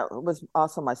Arabino was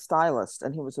also my stylist,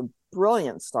 and he was a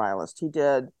brilliant stylist. He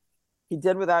did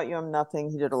Without You I'm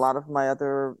Nothing. He did a lot of my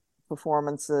other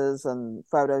performances and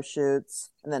photo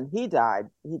shoots, and then he died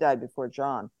before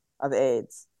John of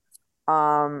AIDS.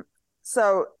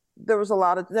 So there was a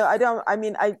lot of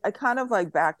I kind of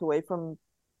like backed away from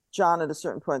John at a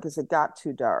certain point because it got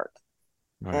too dark.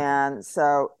 Right. And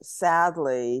so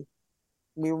sadly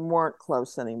we weren't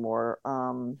close anymore,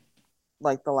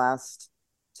 like the last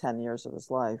 10 years of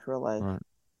his life, really. Right.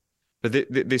 But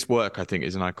this work, I think,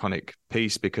 is an iconic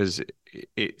piece because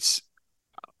it's,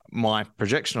 my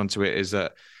projection onto it is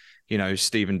that,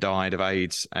 Stephen died of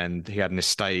AIDS and he had an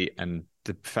estate, and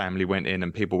the family went in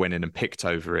and people went in and picked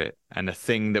over it. And the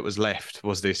thing that was left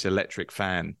was this electric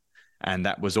fan. And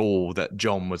that was all that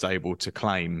John was able to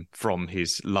claim from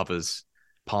his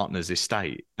partner's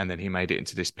estate. And then he made it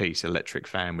into this piece, Electric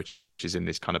Fan, which is in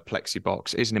this kind of plexi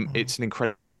box. It's an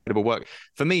incredible work.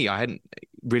 For me, I hadn't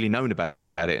really known about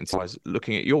it until I was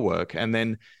looking at your work. And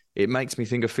then it makes me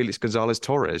think of Felix Gonzalez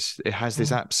Torres. It has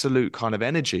this absolute kind of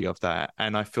energy of that.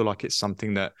 And I feel like it's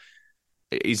something that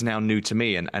is now new to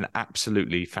me and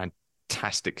absolutely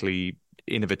fantastically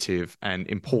innovative and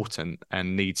important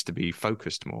and needs to be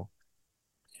focused more.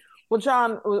 Well,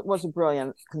 John was a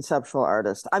brilliant conceptual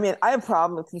artist. I mean, I have a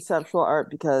problem with conceptual art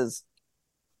because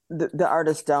the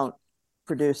artists don't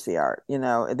produce the art. You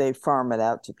know, they farm it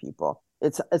out to people.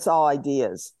 It's all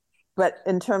ideas. But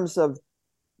in terms of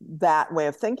that way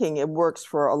of thinking, it works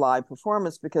for a live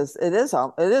performance because it is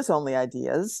only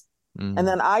ideas. And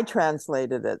then I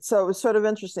translated it. So it was sort of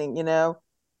interesting, you know.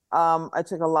 I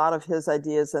took a lot of his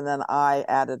ideas and then I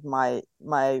added my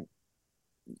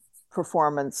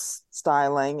performance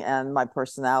styling and my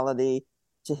personality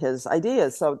to his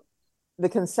ideas. So the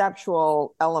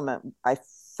conceptual element I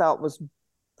felt was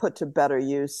put to better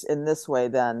use in this way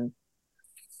than,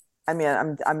 I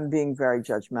mean, I'm being very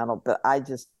judgmental, but I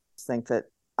just think that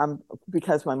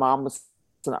because my mom was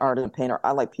an artist and painter,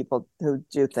 I like people who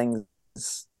do things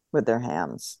with their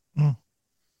hands.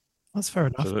 That's fair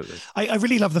enough. Absolutely. I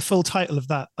really love the full title of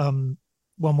that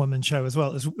one woman show as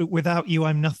well. Is Without You,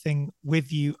 I'm Nothing.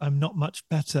 With You, I'm Not Much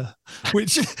Better.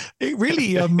 Which it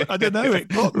really, I don't know, it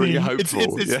got me. Really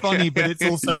It's funny, but it's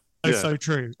also so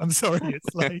true. I'm sorry.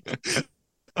 It's like,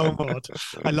 oh God,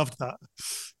 I loved that.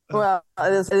 Well,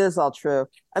 it is all true.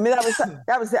 I mean,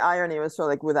 that was the irony. It was sort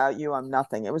of like, without you, I'm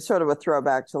nothing. It was sort of a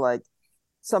throwback to like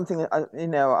something, you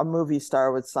know, a movie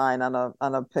star would sign on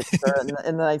a picture in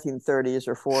the 1930s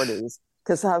or 40s.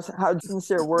 Because how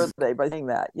sincere were they by saying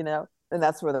that, you know? And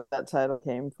that's where that title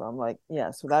came from. Like,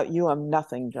 yes, without you, I'm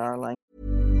nothing, darling.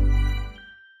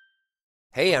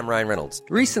 Hey, I'm Ryan Reynolds.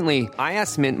 Recently, I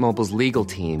asked Mint Mobile's legal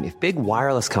team if big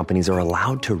wireless companies are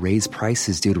allowed to raise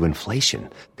prices due to inflation.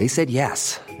 They said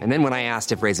yes. And then when I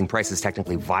asked if raising prices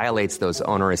technically violates those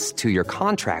onerous 2-year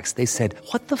contracts, they said,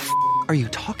 "What the f*** are you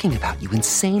talking about, you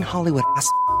insane Hollywood ass?"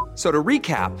 So to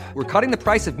recap, we're cutting the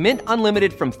price of Mint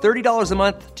Unlimited from $30 a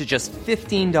month to just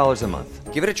 $15 a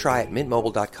month. Give it a try at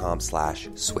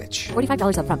mintmobile.com/switch.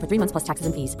 $45 up front for 3 months plus taxes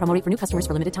and fees. Promo rate for new customers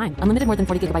for limited time. Unlimited more than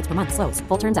 40 gigabytes per month slows.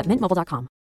 Full terms at mintmobile.com.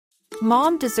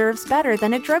 Mom deserves better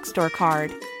than a drugstore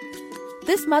card.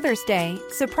 This Mother's Day,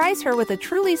 surprise her with a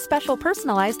truly special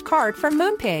personalized card from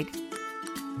Moonpig.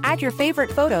 Add your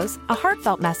favorite photos, a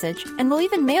heartfelt message, and we'll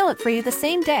even mail it for you the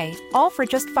same day, all for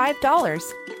just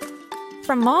 $5.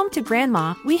 From mom to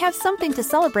grandma, we have something to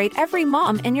celebrate every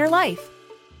mom in your life.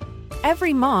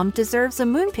 Every mom deserves a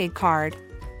Moonpig card.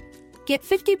 Get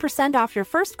 50% off your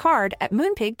first card at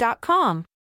moonpig.com.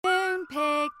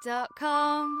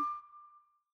 Moonpig.com.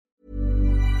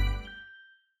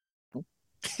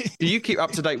 Do you keep up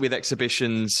to date with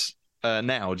exhibitions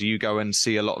now? Do you go and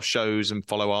see a lot of shows and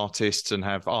follow artists and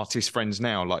have artist friends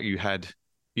now like you had,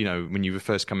 you know, when you were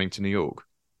first coming to New York?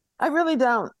 I really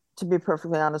don't, to be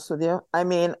perfectly honest with you. I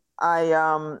mean,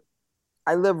 I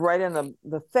live right in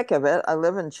the thick of it. I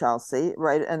live in Chelsea,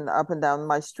 right, and up and down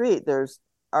my street there's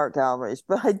art galleries,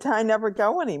 but I never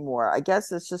go anymore. I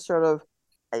guess it's just sort of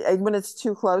when it's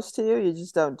too close to you, you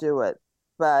just don't do it.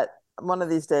 But one of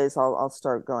these days I'll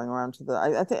start going around to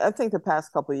I think the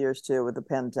past couple of years too with the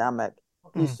pandemic,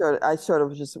 I sort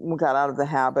of just got out of the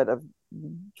habit of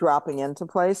dropping into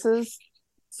places.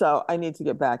 So I need to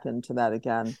get back into that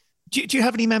again. Do you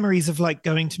have any memories of like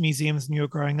going to museums when you were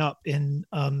growing up in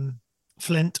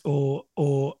Flint or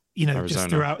you know,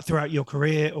 Arizona, just throughout your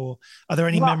career, or are there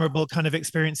any memorable kind of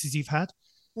experiences you've had?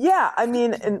 Yeah, I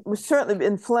mean, and certainly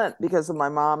in Flint, because of my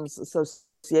mom's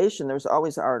association, there's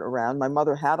always art around. My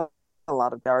mother had a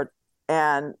lot of art,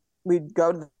 and we'd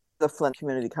go to the Flint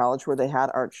Community College where they had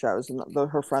art shows, and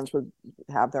her friends would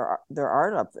have their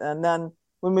art up. And then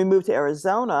when we moved to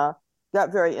Arizona,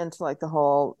 got very into like the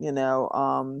whole, you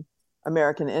know,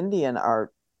 American Indian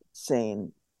art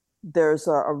scene. There's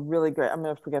a really great, I'm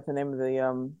going to forget the name of the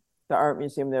art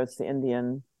museum there. It's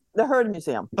the Hearn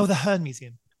Museum. Oh, the Hearn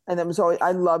Museum. And it was always,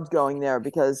 I loved going there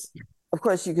because, of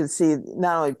course, you could see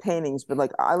not only paintings, but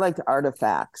like I liked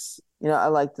artifacts. You know, I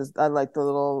liked the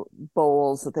little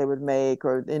bowls that they would make,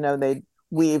 or you know, they'd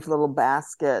weave little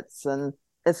baskets, and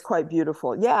it's quite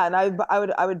beautiful. Yeah, and I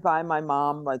would buy my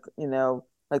mom, like, you know,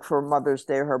 like for Mother's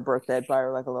Day or her birthday, I'd buy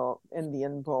her like a little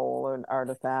Indian bowl or an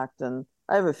artifact, and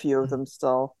I have a few of them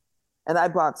still. And I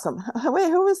bought some. Wait,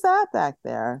 who was that back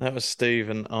there? That was Steve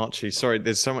and Archie. Sorry,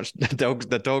 there's so much.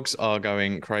 The dogs are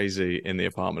going crazy in the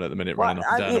apartment at the minute, running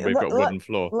up and down, and we've got wooden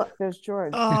floor. Look, there's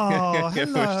George. Oh,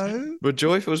 hello. But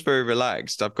Joy feels very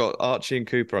relaxed. I've got Archie and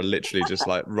Cooper are literally just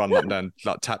like running up and down,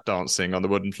 like tap dancing on the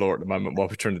wooden floor at the moment while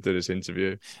we're trying to do this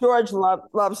interview. George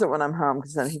loves it when I'm home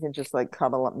because then he can just like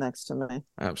cuddle up next to me.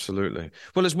 Absolutely.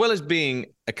 Well as being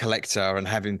a collector and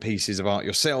having pieces of art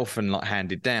yourself and like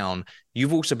handed down,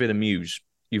 you've also been a muse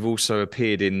You've also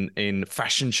appeared in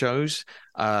fashion shows.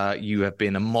 You have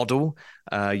been a model.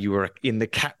 You were in the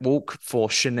catwalk for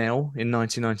Chanel in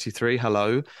 1993. Hello.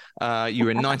 You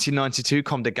were in 1992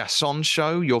 Comme des Garçons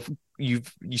show. You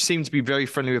seem to be very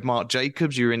friendly with Marc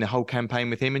Jacobs. You were in the whole campaign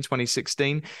with him in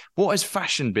 2016. What has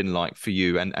fashion been like for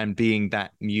you and being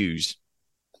that muse?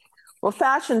 Well,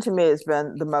 fashion to me has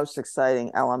been the most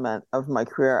exciting element of my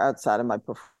career outside of my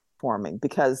performing,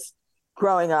 because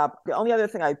growing up, the only other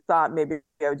thing I thought maybe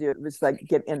I would do was like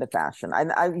get into fashion.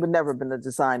 I would never have been a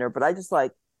designer, but I just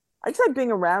like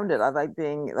being around it. I like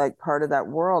being like part of that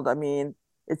world. I mean,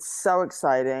 it's so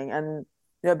exciting. And,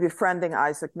 befriending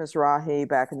Isaac Mizrahi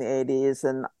back in the 80s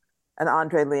and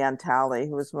Andre Leon-Talley,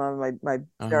 who was one of my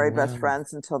very best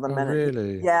friends until the minute.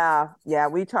 Really? Yeah.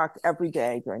 We talked every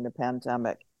day during the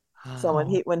pandemic. So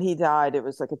when he died, it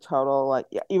was like a total, like,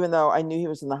 even though I knew he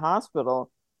was in the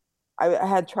hospital, I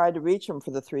had tried to reach him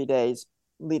for the 3 days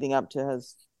leading up to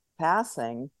his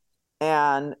passing.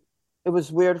 And it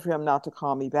was weird for him not to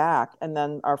call me back. And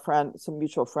then some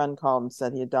mutual friend called and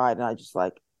said he had died. And I just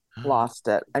like lost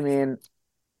it. I mean,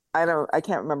 I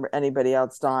can't remember anybody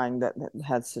else dying that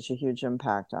had such a huge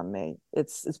impact on me.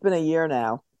 It's been a year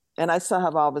now. And I still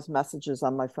have all of his messages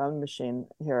on my phone machine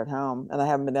here at home. And I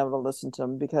haven't been able to listen to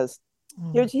him because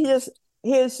he's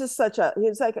just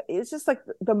like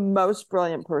the most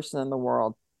brilliant person in the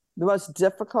world, the most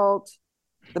difficult,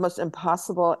 the most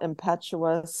impossible,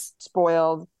 impetuous,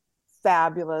 spoiled,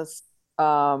 fabulous,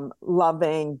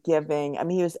 loving, giving. I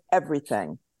mean, he was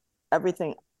everything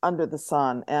under the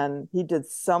sun. And he did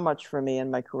so much for me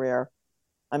in my career.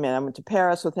 I mean, I went to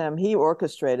Paris with him. He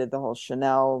orchestrated the whole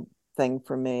Chanel thing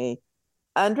for me.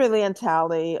 Andre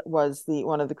Leon-Talley was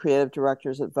one of the creative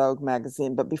directors at Vogue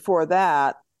magazine. But before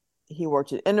that, he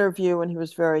worked at Interview when he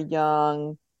was very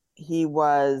young. He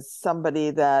was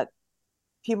somebody that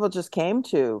people just came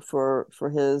to for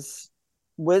his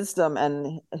wisdom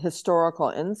and historical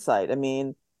insight. I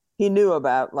mean, he knew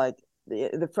about like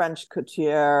the French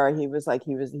couture. He was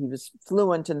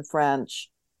fluent in French.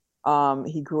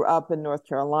 He grew up in North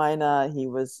Carolina. He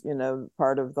was,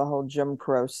 part of the whole Jim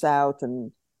Crow South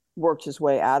and worked his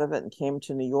way out of it and came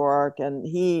to New York. And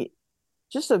he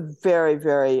just a very,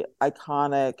 very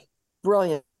iconic,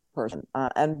 brilliant person,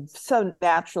 and so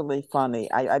naturally funny.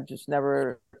 I've just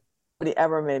never, nobody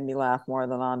ever made me laugh more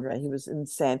than Andre. He was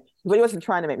insane, but he wasn't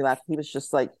trying to make me laugh. He was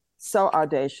just like so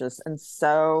audacious and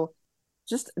so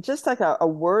just like a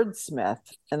wordsmith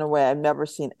in a way I've never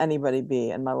seen anybody be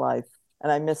in my life. And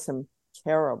I miss him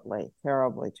terribly,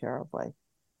 terribly, terribly.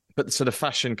 But so the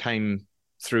fashion came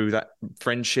through that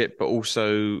friendship, but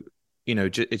also,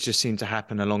 it just seemed to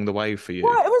happen along the way for you.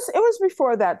 Well, it was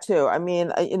before that too. I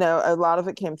mean, a lot of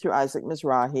it came through Isaac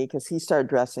Mizrahi because he started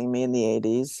dressing me in the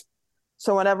 80s.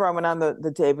 So whenever I went on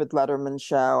the David Letterman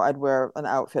show, I'd wear an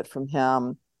outfit from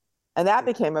him. And that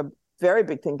became a very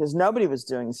big thing because nobody was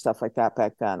doing stuff like that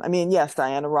back then. I mean, yes,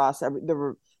 Diana Ross, there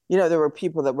were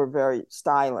people that were very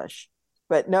stylish,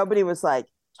 but nobody was like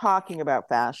talking about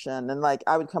fashion. And like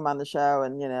I would come on the show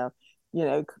and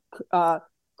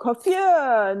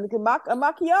coiffure and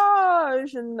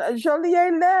maquillage and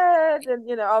joliet led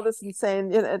and all this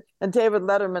insane. And David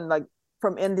Letterman, like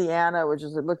from Indiana, would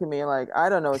just look at me like, I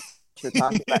don't know what you're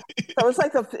talking about. So it's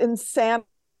like the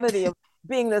insanity of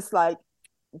being this like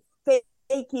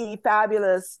fakey,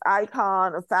 fabulous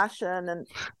icon of fashion,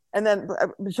 and then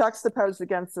juxtaposed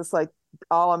against this like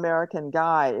all-American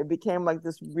guy. It became like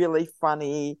this really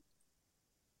funny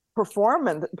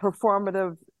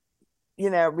performative,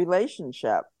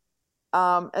 relationship.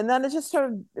 And then it just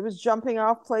it was jumping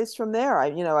off place from there.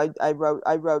 I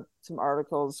wrote some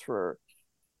articles for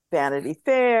Vanity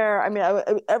Fair. I mean,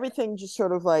 everything just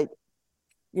sort of like,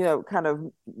 kind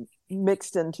of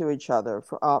mixed into each other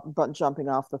but jumping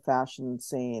off the fashion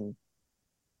scene.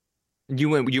 You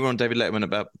were on David Letterman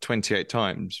about 28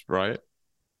 times, right?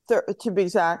 To be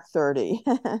exact, 30.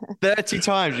 30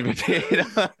 times you've appeared.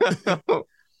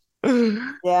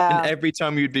 Yeah. And every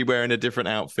time you'd be wearing a different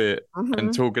outfit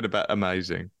and talking about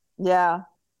amazing. Yeah.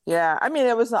 I mean,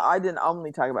 I didn't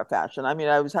only talk about fashion. I mean,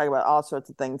 I was talking about all sorts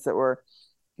of things that were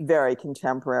very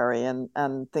contemporary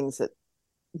and things that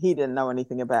he didn't know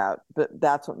anything about, but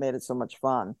that's what made it so much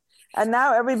fun. And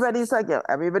now everybody's like,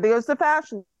 everybody goes to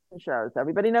fashion shows.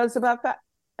 Everybody knows about that.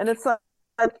 And it's like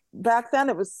back then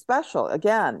it was special.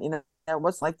 Again, it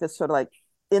wasn't like this sort of like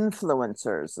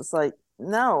influencers. It's like,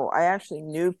 no, I actually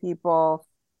knew people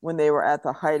when they were at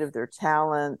the height of their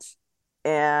talent,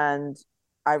 and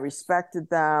I respected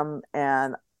them,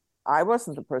 and I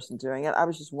wasn't the person doing it. I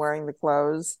was just wearing the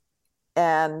clothes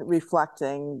and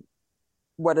reflecting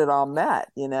what it all meant,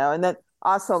 and that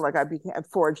also like I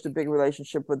forged a big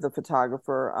relationship with the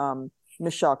photographer,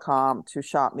 Michel Comte, who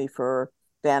shot me for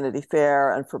Vanity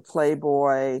Fair and for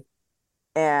Playboy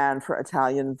and for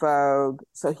Italian Vogue.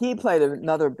 So he played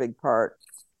another big part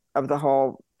of the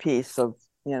whole piece of,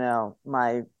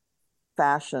 my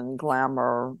fashion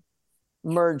glamour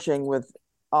merging with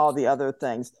all the other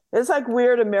things. It's like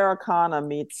weird Americana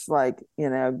meets like,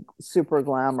 super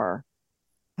glamour.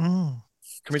 Mm.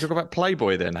 Can we talk about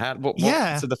Playboy then?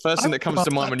 Yeah. So the first thing that comes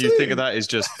to mind when you think of that is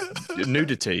just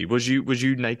nudity. Was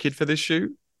you naked for this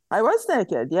shoot? I was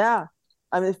naked, yeah.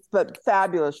 I mean, but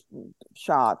fabulous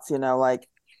shots, like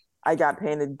I got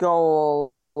painted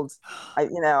gold. It was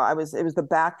the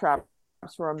backdrops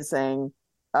were amazing.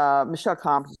 Michel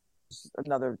Comte is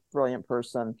another brilliant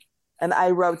person. And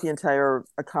I wrote the entire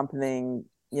accompanying,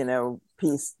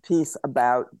 piece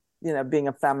about, being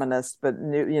a feminist, but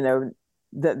the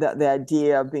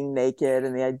idea of being naked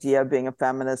and the idea of being a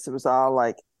feminist. It was all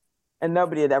like, and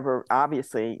nobody had ever,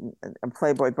 obviously,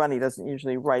 Playboy Bunny doesn't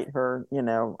usually write her,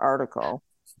 article.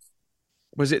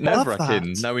 Was it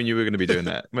nerve-wracking knowing you were going to be doing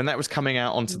that when that was coming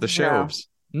out onto the shelves?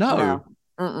 No.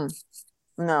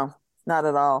 No, not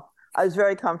at all. I was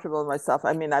very comfortable with myself.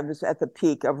 I mean, I was at the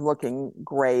peak of looking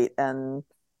great and,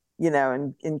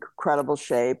 in incredible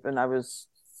shape. And how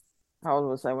old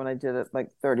was I when I did it?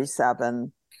 Like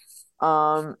 37.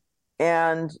 And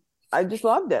I just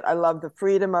loved it. I loved the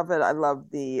freedom of it. I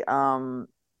loved the,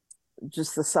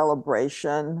 just the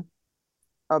celebration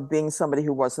of being somebody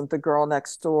who wasn't the girl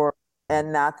next door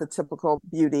and not the typical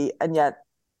beauty, and yet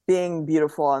being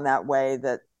beautiful in that way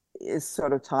that is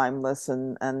sort of timeless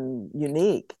and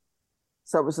unique.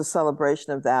 So it was a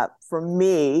celebration of that for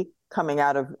me, coming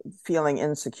out of feeling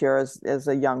insecure as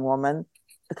a young woman,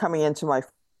 coming into my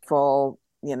full,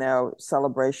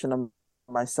 celebration of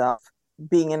myself,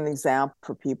 being an example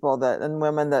for people and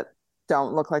women that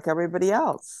don't look like everybody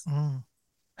else. Mm.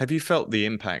 Have you felt the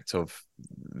impact of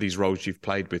these roles you've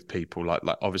played with people? Like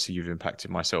obviously you've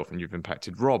impacted myself and you've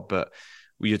impacted Rob, but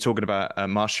you're talking about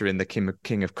Marsha in The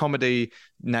King of Comedy,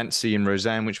 Nancy in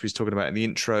Roseanne, which we was talking about in the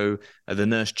intro, the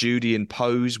nurse Judy in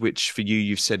Pose, which for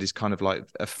you've said is kind of like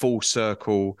a full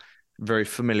circle, very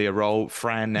familiar role.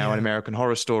 Fran now in American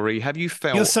Horror Story. Have you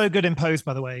felt... You're so good in Pose,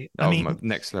 by the way. I mean,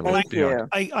 next level.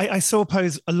 I saw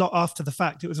Pose a lot after the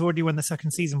fact. It was already when the second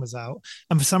season was out.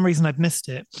 And for some reason, I'd missed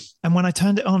it. And when I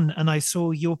turned it on and I saw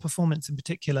your performance in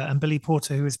particular, and Billy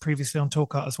Porter, who was previously on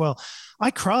Talk Art as well, I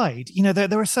cried.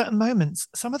 There are certain moments.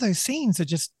 Some of those scenes are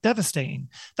just devastating.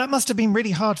 That must have been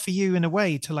really hard for you in a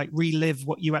way to like relive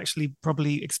what you actually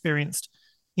probably experienced,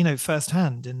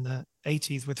 firsthand in the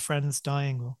 80s with friends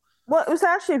dying or... Well, it was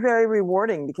actually very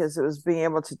rewarding because it was being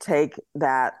able to take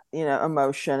that,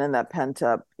 emotion and that pent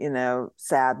up,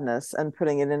 sadness and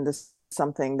putting it into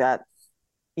something that,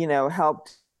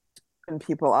 helped open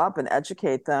people up and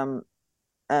educate them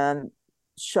and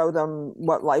show them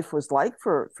what life was like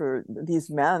for these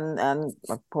men and,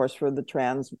 of course, for the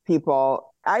trans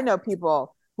people. I know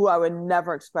people who I would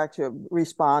never expect to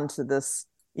respond to this,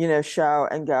 show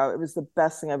and go, it was the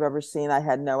best thing I've ever seen. I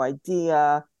had no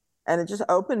idea. And it just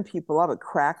opened people up. It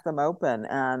cracked them open.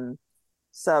 And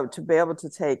so to be able to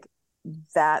take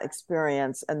that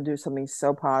experience and do something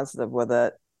so positive with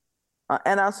it,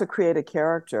 and also create a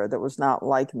character that was not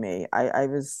like me, it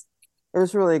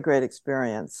was really a great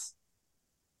experience.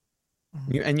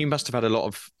 And you must have had a lot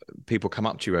of people come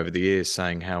up to you over the years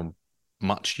saying how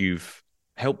much you've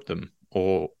helped them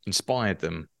or inspired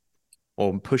them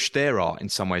or pushed their art in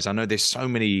some ways. I know there's so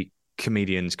many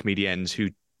comedians who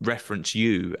reference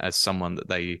you as someone that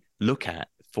they look at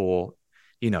for,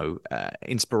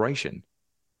 inspiration.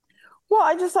 Well,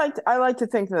 I like to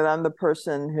think that I'm the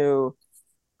person who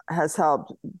has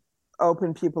helped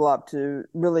open people up to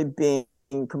really being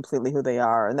completely who they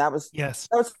are. And that was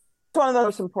one of the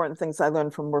most important things I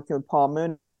learned from working with Paul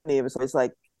Mooney. It was always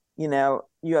like, you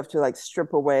have to like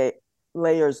strip away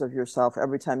layers of yourself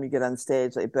every time you get on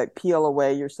stage, like peel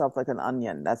away yourself like an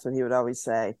onion. That's what he would always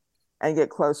say. And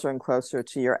get closer and closer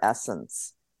to your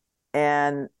essence.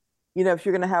 And, if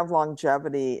you're going to have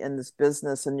longevity in this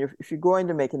business and if you're going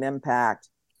to make an impact,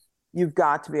 you've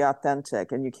got to be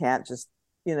authentic and you can't just,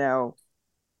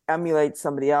 emulate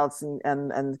somebody else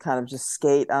and kind of just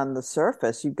skate on the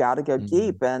surface. You've got to go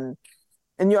deep and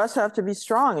you also have to be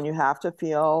strong and you have to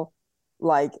feel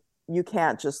like you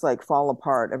can't just like fall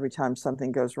apart every time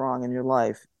something goes wrong in your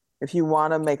life. If you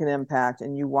want to make an impact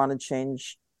and you want to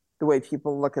change the way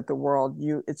people look at the world,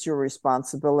 it's your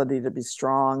responsibility to be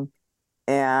strong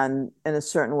and in a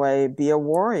certain way be a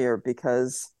warrior,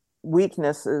 because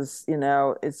weakness is,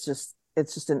 it's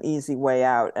just an easy way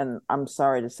out. And I'm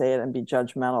sorry to say it and be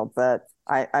judgmental, but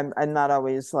I'm not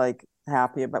always like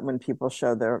happy about when people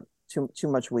show their too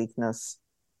much weakness.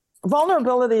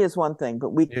 Vulnerability is one thing, but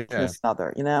weakness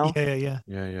another, you know?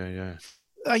 Yeah.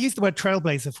 I use the word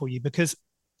trailblazer for you because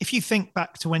if you think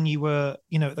back to when you were,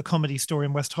 at the Comedy Store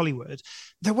in West Hollywood,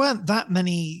 there weren't that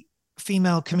many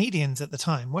female comedians at the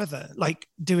time, were there? Like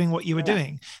doing what you were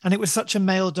doing. And it was such a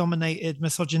male-dominated,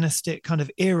 misogynistic kind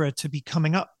of era to be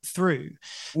coming up through.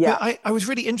 Yeah. But I was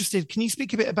really interested. Can you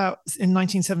speak a bit about in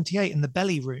 1978 in the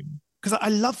Belly Room? Because I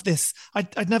love this.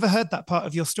 I'd never heard that part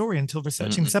of your story until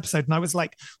researching this episode. And I was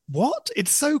like, what?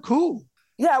 It's so cool.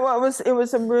 Yeah, well, it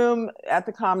was a room at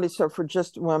the Comedy Store for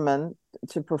just women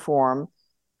to perform.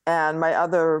 And my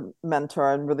other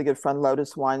mentor and really good friend,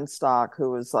 Lotus Weinstock, who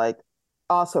was like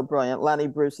also brilliant, Lenny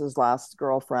Bruce's last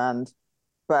girlfriend,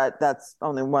 but that's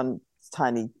only one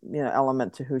tiny,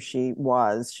 element to who she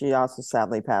was. She also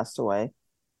sadly passed away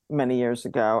many years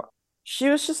ago. She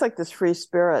was just like this free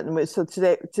spirit. And so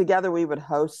together we would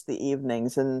host the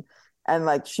evenings and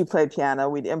like she played piano,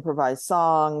 we'd improvise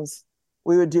songs,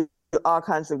 we would do all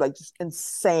kinds of like just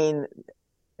insane,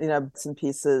 bits and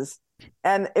pieces.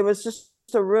 And it was just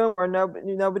a room where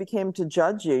nobody came to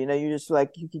judge you. You just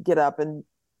like, you could get up and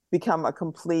become a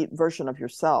complete version of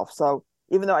yourself. So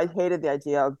even though I hated the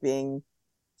idea of being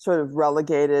sort of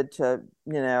relegated to,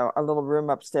 a little room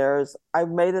upstairs, I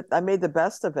made the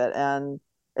best of it. And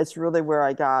it's really where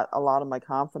I got a lot of my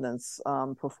confidence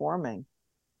performing.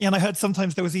 Yeah, and I heard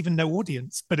sometimes there was even no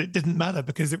audience, but it didn't matter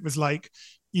because it was like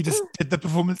you just did the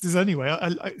performances anyway.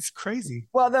 It's crazy.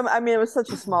 Well, it was such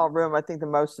a small room. I think the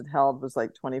most it held was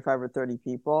like 25 or 30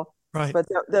 people. Right. But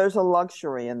there's a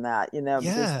luxury in that,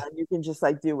 because you can just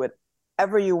like do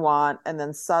whatever you want. And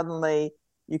then suddenly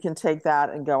you can take that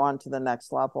and go on to the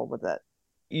next level with it.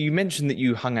 You mentioned that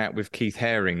you hung out with Keith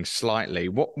Haring slightly.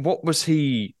 What was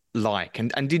he like?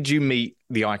 And did you meet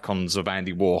the icons of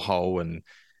Andy Warhol and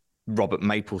Robert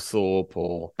Mapplethorpe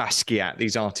or Basquiat,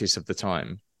 these artists of the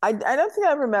time? I don't think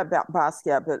I ever met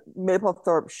Basquiat, but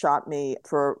Mapplethorpe shot me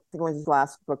for, I think it was his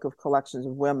last book of collections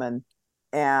of women.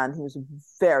 And he was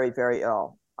very, very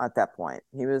ill at that point.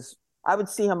 I would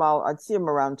see him I'd see him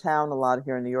around town a lot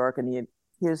here in New York. And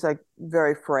he was like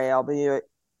very frail, but he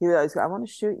would always go, I want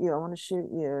to shoot you.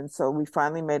 And so we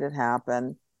finally made it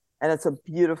happen. And it's a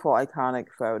beautiful, iconic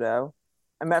photo.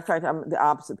 As a matter of fact, the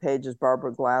opposite page is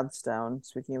Barbara Gladstone,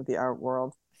 speaking of the art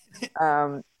world.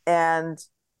 And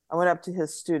I went up to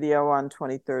his studio on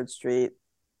 23rd Street.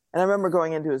 And I remember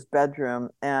going into his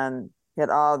bedroom and he had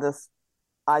all this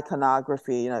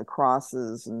iconography,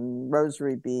 crosses and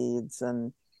rosary beads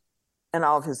and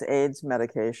all of his AIDS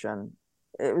medication.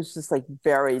 It was just like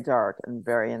very dark and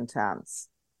very intense.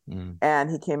 And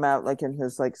he came out like in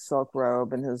his like silk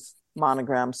robe and his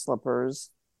monogram slippers,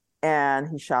 and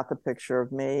he shot the picture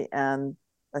of me. And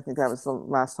I think that was the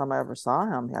last time I ever saw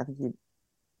him. I think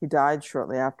he died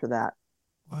shortly after that.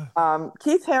 Wow.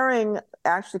 Keith Haring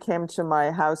actually came to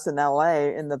my house in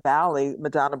LA in the Valley.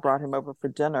 Madonna brought him over for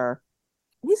dinner.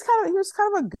 He was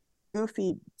kind of a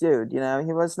goofy dude, he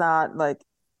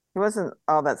wasn't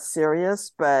all that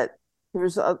serious, but he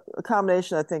was a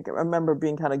combination. I think I remember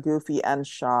being kind of goofy and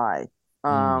shy.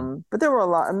 But there were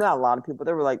not a lot of people.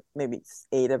 There were like maybe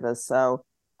 8 of us. So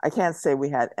I can't say we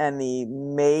had any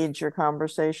major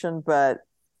conversation, but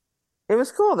it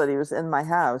was cool that he was in my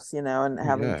house, and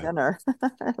having dinner.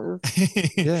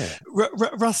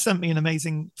 Russ sent me an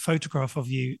amazing photograph of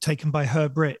you taken by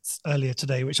Herb Ritz earlier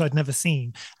today, which I'd never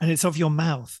seen. And it's of your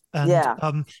mouth.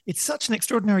 And it's such an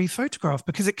extraordinary photograph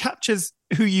because it captures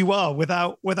who you are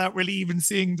without really even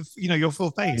seeing your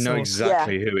full face. You know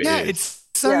exactly who it is.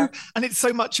 Yeah, and it's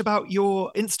so much about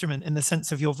your instrument in the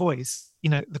sense of your voice.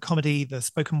 The comedy, the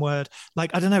spoken word,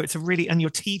 like, I don't know, it's a really, and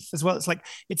your teeth as well. It's like,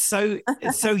 it's so you.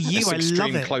 I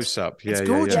love it. Close up. Yeah, it's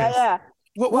gorgeous. Yeah.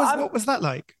 What was that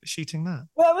like, shooting that?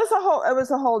 Well, it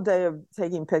was a whole day of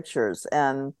taking pictures,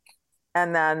 and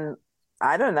then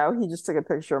I don't know, he just took a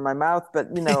picture of my mouth, but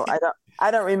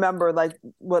I don't remember like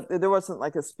there wasn't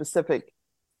like a specific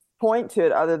point to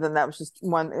it other than that was just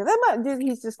one.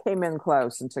 He just came in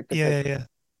close and took the picture. Yeah.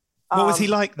 What was he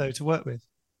like though to work with?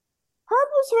 Herb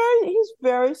he's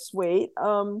very sweet.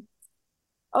 A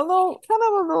little, he's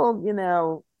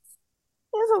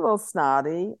a little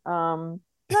snotty.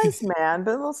 Nice man,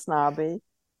 but a little snobby,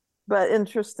 but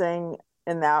interesting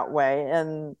in that way.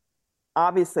 And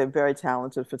obviously a very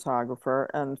talented photographer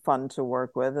and fun to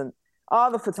work with. And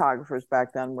all the photographers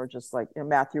back then were just like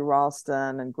Matthew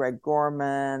Ralston and Greg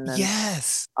Gorman. And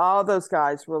yes. All those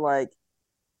guys were like,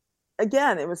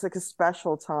 again, it was like a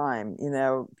special time.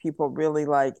 People really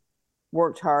like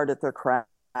worked hard at their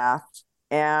craft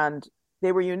and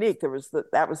they were unique. That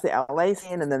was the LA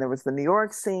scene, and then there was the New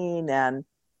York scene, and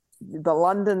the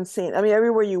London scene. I mean,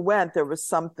 everywhere you went, there was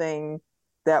something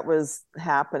that was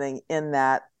happening in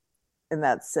that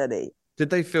city. Did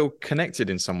they feel connected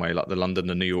in some way, like the London,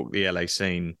 the New York, the LA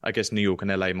scene? I guess New York and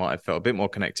LA might have felt a bit more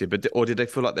connected, but or did they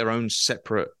feel like their own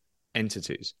separate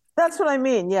entities? That's what I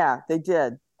mean. Yeah, they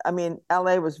did. I mean,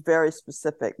 LA was very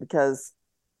specific because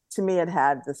to me it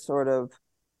had this sort of,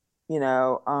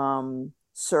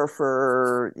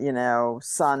 surfer,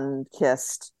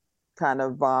 sun-kissed kind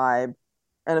of vibe.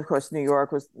 And of course, New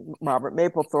York was Robert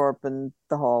Mapplethorpe and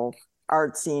the whole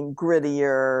art scene,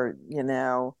 grittier,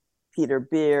 Peter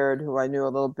Beard, who I knew a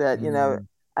little bit,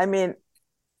 I mean,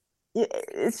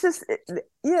 it's just,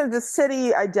 the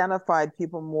city identified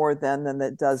people more then than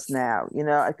it does now.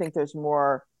 I think there's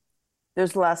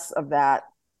less of that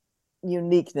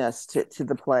uniqueness to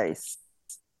the place,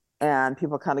 and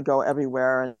people kind of go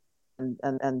everywhere,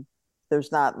 and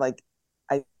there's not like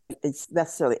it's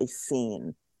necessarily a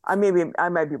scene. I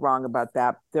might be wrong about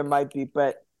that. There might be,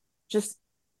 but just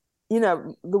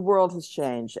the world has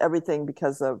changed. Everything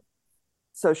because of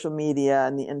social media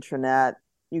and the internet.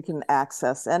 You can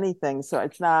access anything, so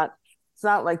it's not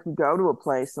like you go to a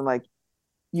place and like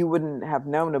you wouldn't have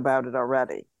known about it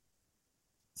already.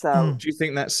 So, do you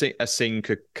think that a scene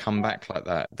could come back like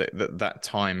that? That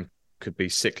time could be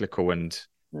cyclical and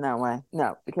no way,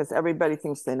 no, because everybody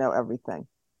thinks they know everything.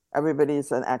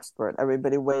 Everybody's an expert.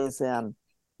 Everybody weighs in.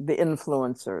 The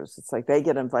influencers, it's like they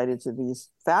get invited to these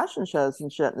fashion shows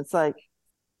and shit, and it's like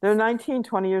they're 19,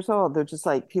 20 years old. They're just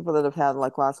like people that have had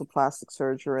like lots of plastic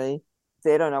surgery.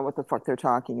 They don't know what the fuck they're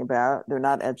talking about. They're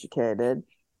not educated,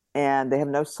 and they have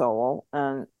no soul,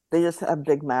 and they just have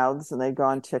big mouths, and they go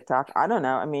on TikTok. I don't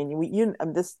know. I mean,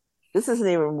 this isn't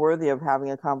even worthy of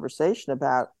having a conversation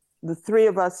about. The three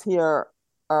of us here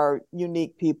are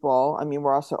unique people. I mean,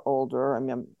 we're also older. I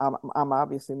mean, I'm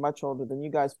obviously much older than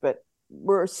you guys, but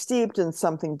we're steeped in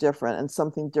something different, and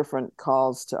something different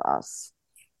calls to us.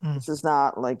 This is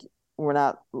not like we're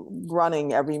not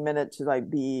running every minute to like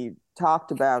be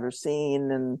talked about or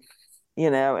seen, and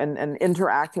and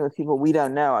interacting with people we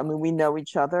don't know. I mean, we know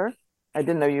each other. I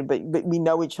didn't know you, but we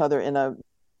know each other in a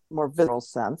more visceral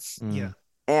sense. Yeah.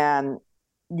 And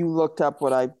you looked up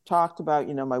what I talked about,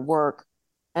 my work,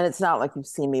 and it's not like you've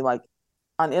seen me like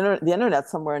on the internet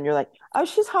somewhere, and you're like, oh,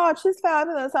 she's hot, she's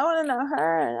fabulous, I want to know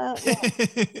her.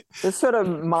 This sort of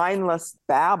mindless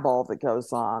babble that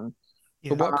goes on.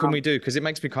 But what can we do? Because it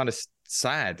makes me kind of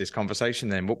sad, this conversation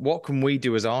then. What can we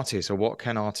do as artists, or what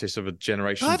can artists of a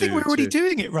generation do? I think we're already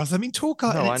doing it, Russ. I mean, Talk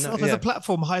Art in itself as a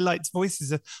platform highlights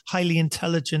voices of highly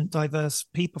intelligent, diverse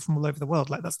people from all over the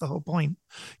world. Like, that's the whole point.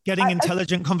 Getting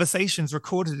intelligent conversations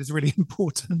recorded is really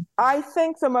important. I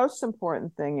think the most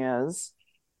important thing is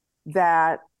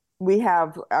that we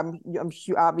have,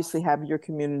 you obviously have your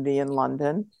community in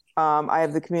London. I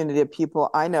have the community of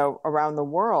people I know around the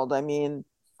world. I mean,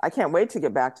 I can't wait to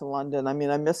get back to London. I mean,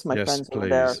 I miss my friends over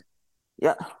there.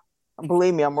 Yeah,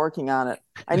 believe me, I'm working on it.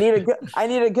 I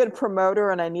need a good promoter,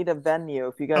 and I need a venue.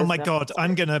 If you guys, oh my God,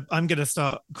 I'm gonna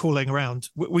start calling around.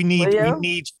 We need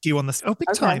you on this. Oh,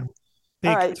 big time,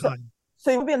 big time. So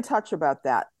you'll be in touch about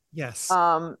that. Yes.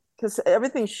 Because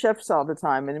everything shifts all the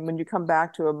time, and when you come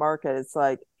back to a market, it's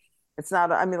like it's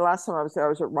not. I mean, the last time I was there, I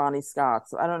was at Ronnie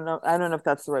Scott's. I don't know if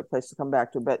that's the right place to come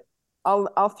back to, but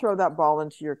I'll throw that ball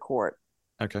into your court.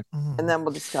 Okay. And then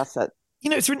we'll discuss it.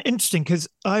 It's really interesting because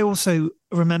I also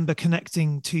remember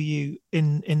connecting to you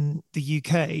in the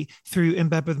UK through In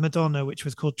Bed with Madonna, which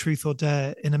was called Truth or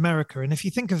Dare in America. And if you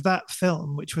think of that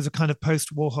film, which was a kind of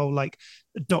post-Warhol like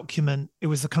document, it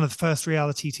was a kind of first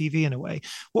reality TV in a way.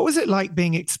 What was it like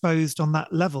being exposed on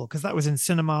that level? Because that was in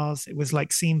cinemas. It was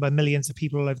like seen by millions of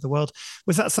people all over the world.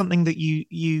 Was that something that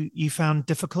you found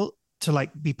difficult to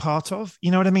like be part of? You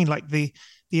know what I mean? Like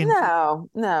No,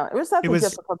 it was nothing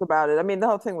difficult about it. I mean, the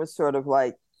whole thing was sort of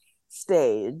like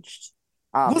staged.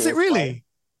 Was Obviously. it really?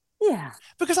 Yeah.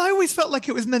 Because I always felt like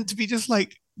it was meant to be just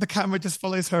like the camera just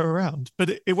follows her around,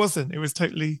 but it wasn't. It was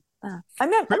totally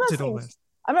scripted.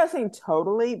 I'm not saying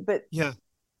totally, but yeah,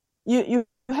 you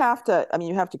have to. I mean,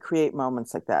 you have to create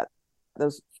moments like that.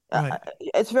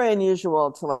 It's very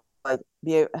unusual to like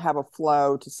have a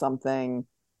flow to something.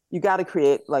 You got to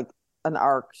create like an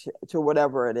arc to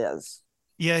whatever it is.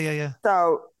 Yeah.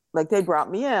 So like they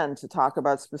brought me in to talk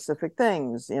about specific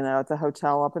things, at the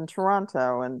hotel up in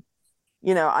Toronto. And,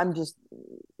 I'm just,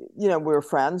 we're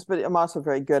friends, but I'm also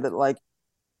very good at like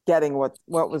getting what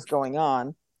was going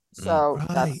on. So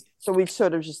so we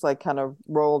sort of just like kind of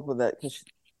rolled with it because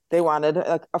they wanted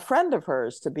a friend of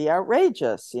hers to be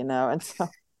outrageous, and so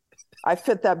I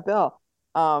fit that bill.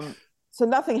 So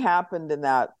nothing happened in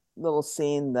that little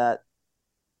scene that,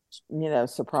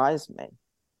 surprised me.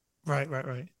 Right.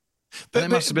 But it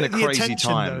must have been a the crazy attention,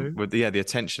 time with the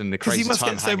attention and the because crazy you must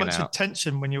time get so hanging much out.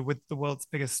 attention when you're with the world's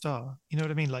biggest star. You know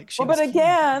what I mean? Like, Well, but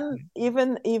again,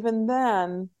 even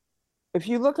then, if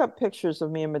you look up pictures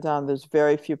of me and Madonna, there's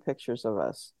very few pictures of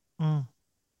us. Mm.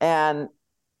 And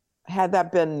had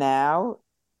that been now,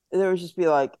 there would just be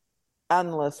like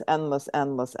endless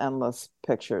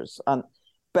pictures.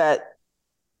 But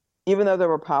even though there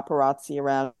were paparazzi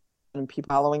around and people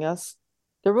following us,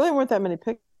 there really weren't that many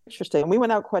pictures taken. We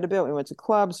went out quite a bit. We went to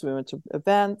clubs, we went to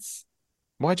events.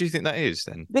 Why do you think that is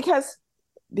then? Because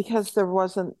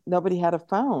nobody had a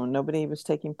phone. Nobody was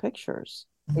taking pictures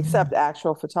except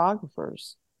actual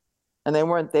photographers. And they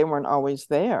weren't always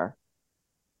there.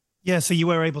 Yeah, so you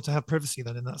were able to have privacy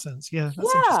then in that sense. Yeah,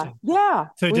 that's interesting. Yeah.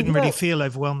 So it didn't really feel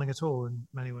overwhelming at all in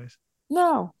many ways.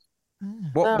 No.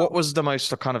 What was the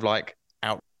most kind of like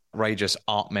outrageous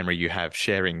art memory you have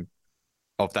sharing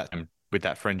of that with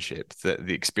that friendship?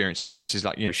 The experiences,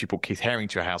 like, you know, she brought Keith Haring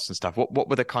to your house and stuff. What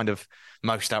were the kind of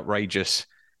most outrageous,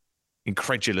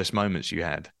 incredulous moments you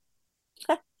had?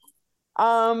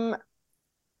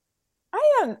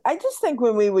 I just think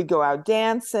when we would go out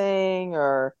dancing,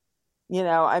 or, you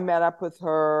know, I met up with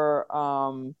her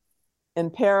in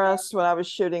Paris when I was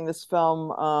shooting this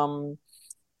film,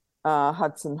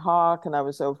 Hudson Hawk, and I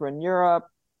was over in Europe.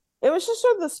 It was just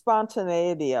sort of the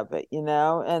spontaneity of it, you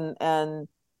know, and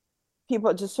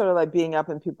people just sort of like being up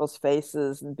in people's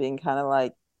faces and being kind of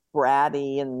like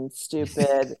bratty and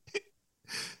stupid.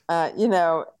 You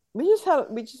know, we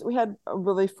had a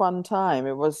really fun time.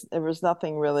 It was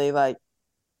nothing really like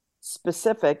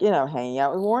specific, you know, hanging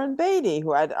out with Warren Beatty,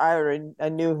 who I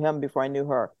knew him before I knew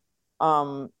her.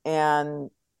 And,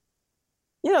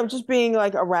 you know, just being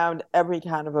like around every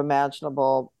kind of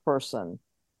imaginable person,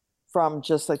 from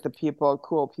just like the people,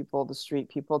 cool people, the street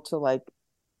people, to like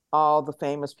all the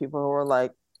famous people who were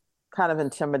like kind of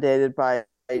intimidated by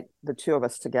the two of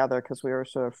us together, because we were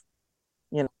sort of,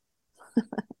 you know,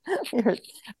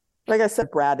 like I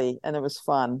said, bratty, and it was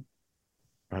fun.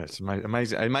 Right, it's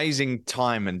amazing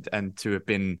time, and to have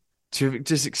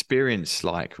just experienced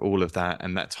like all of that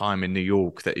and that time in New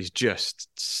York that is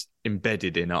just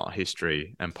embedded in art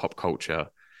history and pop culture.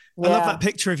 I love that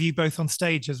picture of you both on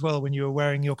stage as well, when you were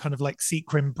wearing your kind of like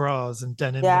sequin bras and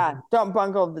denim. Yeah, don't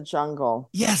bungle the jungle.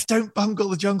 Yes, don't bungle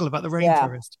the jungle, about the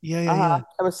rainforest. Yeah.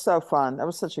 It was so fun. That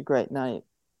was such a great night.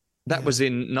 That was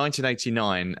in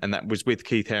 1989, and that was with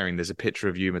Keith Haring. There's a picture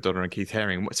of you, Madonna, and Keith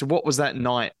Haring. So what was that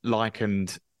night like,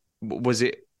 and was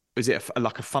it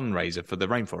like a fundraiser for the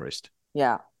rainforest?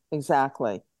 Yeah,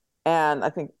 exactly. And I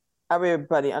think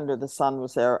everybody under the sun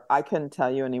was there. I couldn't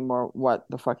tell you anymore what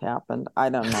the fuck happened. I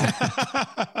don't know.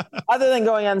 Other than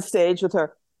going on stage with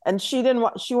her. And she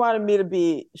wanted me to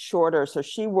be shorter, so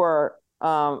she wore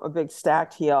a big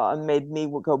stacked heel and made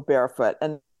me go barefoot.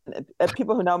 And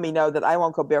people who know me know that I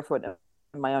won't go barefoot in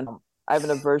my own home. I have an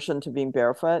aversion to being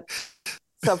barefoot.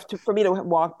 So for me to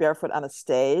walk barefoot on a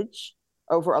stage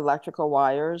over electrical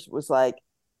wires was like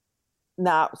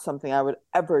not something I would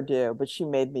ever do, but she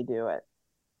made me do it.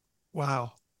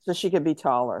 Wow. So she could be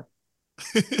taller.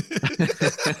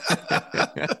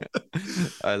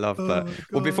 I love that.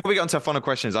 Well, before we get on to our final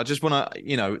questions, I just want to,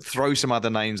 you know, throw some other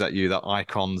names at you, that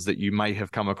icons that you may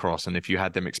have come across, and if you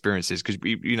had them experiences, because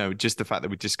you know, just the fact that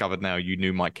we discovered now you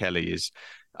knew Mike Kelly is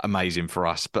amazing for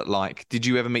us. But like, did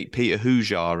you ever meet Peter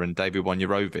Hujar and David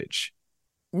Wojnarowicz?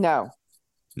 No,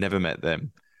 never met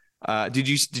them. Did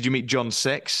you meet John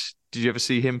Sex? Did you ever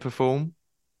see him perform?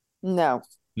 No.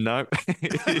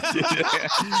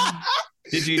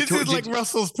 Did you? This is like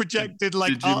Russell's projected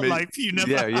like art life. You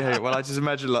never. Yeah. Well, I just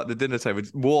imagine like the dinner table.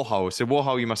 Warhol. So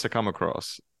Warhol, you must have come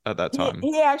across at that time.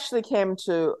 He actually came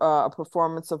to a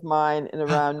performance of mine in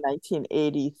around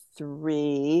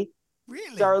 1983.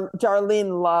 Really?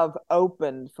 Darlene Love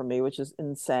opened for me, which is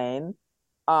insane.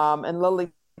 And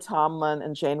Lily Tomlin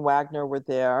and Jane Wagner were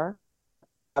there.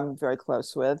 I'm very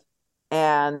close with,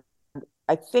 and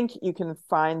I think you can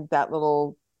find that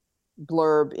little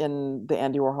blurb in the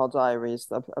Andy Warhol diaries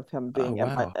of him being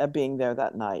being there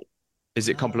that night. Is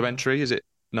it complimentary? Is it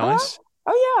nice?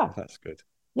 Oh yeah. Oh, that's good.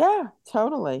 Yeah,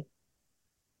 totally.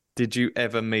 Did you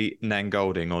ever meet Nan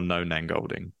Golding or know Nan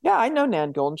Golding? Yeah, I know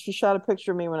Nan Golding. She shot a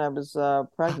picture of me when I was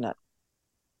pregnant.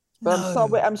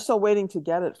 But I'm still waiting to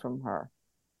get it from her.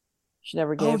 She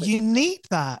never gave it. Oh, you need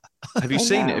that. Have you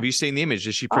seen it? Have you seen the image?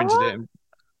 Has she printed it?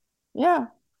 Yeah.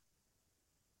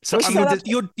 So I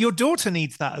mean, your daughter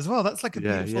needs that as well. That's like a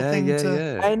beautiful thing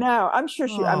to. I know. I'm sure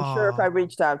if I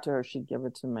reached out to her, she'd give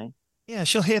it to me. Yeah,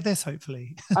 she'll hear this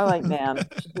hopefully. I like Nan.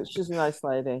 She's a nice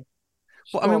lady.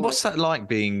 Well, I mean, what's that like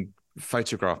being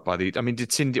photographed by the? I mean,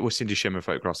 was Cindy Shemin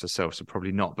photographs herself? So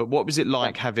probably not. But what was it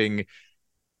like having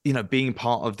being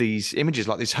part of these images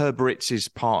like this. Herb Ritts is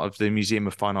part of the Museum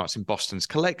of Fine Arts in Boston's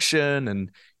collection,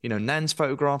 and Nan's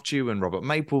photographed you and Robert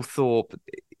Mapplethorpe.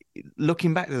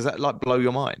 Looking back, does that like blow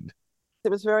your mind? It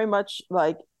was very much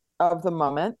like of the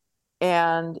moment,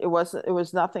 and it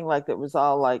was nothing like that was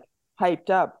all like hyped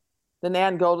up. The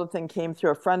Nan Goldin thing came through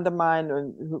a friend of mine,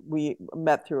 and we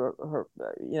met through her.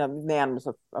 Nan was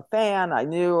a fan. I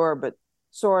knew her, but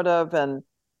sort of, and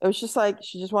it was just like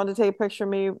she just wanted to take a picture of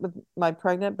me with my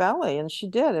pregnant belly, and she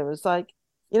did. It was like,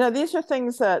 these are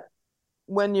things that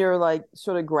when you're like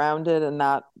sort of grounded and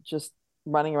not just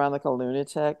running around like a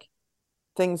lunatic,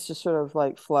 things just sort of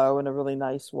like flow in a really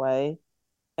nice way.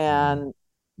 And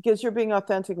because you're being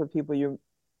authentic with people,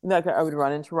 I would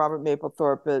run into Robert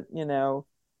Mapplethorpe at,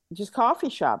 just coffee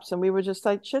shops, and we were just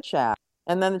like chit chat.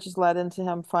 And then it just led into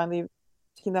him finally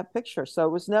taking that picture. So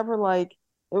it was never like,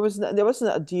 there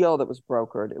wasn't a deal that was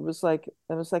brokered. It was like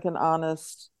an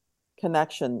honest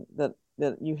connection that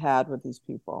you had with these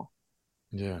people.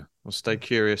 Yeah. Well, stay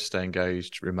curious, stay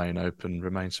engaged, remain open,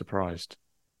 remain surprised.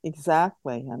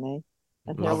 Exactly, honey.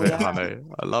 And love it, honey.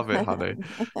 I love it, honey.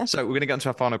 So we're going to get into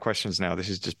our final questions now. This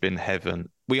has just been heaven.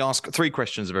 We ask 3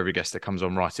 questions of every guest that comes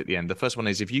on right at the end. The first one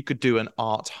is, if you could do an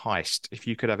art heist, if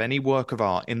you could have any work of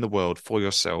art in the world for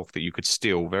yourself that you could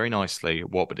steal very nicely,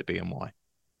 what would it be and why?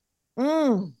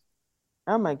 Oh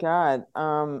my God.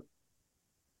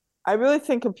 I really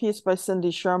think a piece by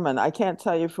Cindy Sherman. I can't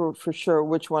tell you for sure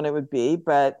which one it would be,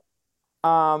 but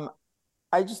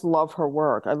I just love her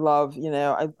work. I love,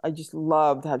 I just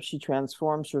loved how she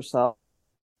transforms herself.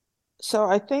 So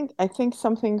I think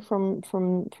something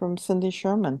from Cindy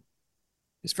Sherman.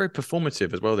 It's very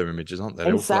performative as well, their images, aren't they?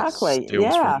 Exactly.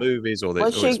 Stills from movies, or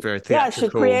it's very theatrical. Yeah, she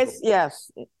creates,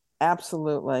 yes,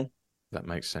 absolutely. That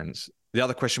makes sense. The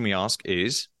other question we ask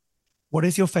is, what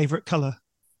is your favorite color?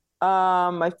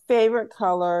 My favorite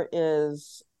color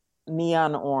is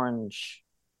neon orange.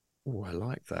 Oh, I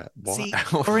like that. Why? See,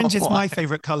 orange is my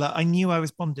favorite color. I knew I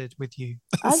was bonded with you.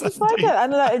 I just like it. I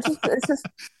don't know.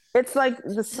 It's like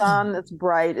the sun. It's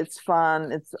bright. It's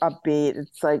fun. It's upbeat.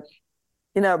 It's like,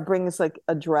 it brings like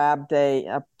a drab day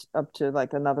up to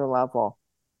like another level.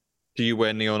 Do you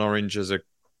wear neon orange as a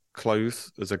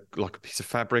cloth, as like a piece of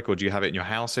fabric, or do you have it in your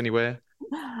house anywhere?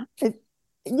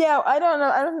 Yeah, I don't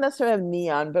know. I don't necessarily have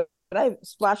neon, but I have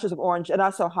splashes of orange and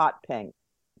also hot pink.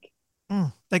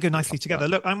 They go nicely together.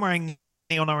 Look, I'm wearing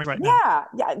neon orange right now.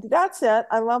 Yeah, that's it.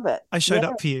 I love it. I showed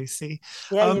up for you, see?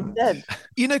 Yeah, you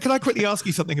did. Can I quickly ask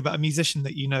you something about a musician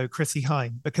that you know, Chrissie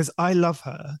Hynde? Because I love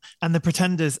her, and the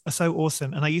Pretenders are so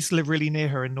awesome. And I used to live really near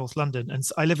her in North London. And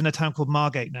I live in a town called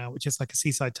Margate now, which is like a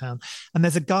seaside town. And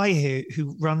there's a guy here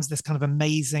who runs this kind of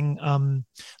amazing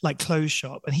like clothes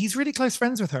shop. And he's really close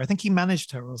friends with her. I think he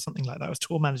managed her or something like that. I was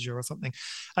tour manager or something.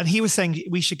 And he was saying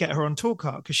we should get her on Tour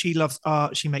Cart because she loves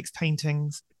art. She makes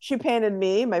paintings. She painted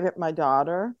me, my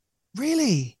daughter.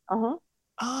 Really? Uh-huh.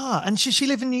 And she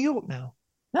live in New York now?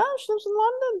 No, she lives in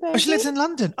London, baby. Oh, she lives in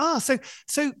London.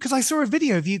 So because I saw a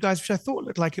video of you guys, which I thought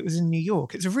looked like it was in New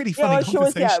York. It's a really funny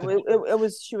conversation.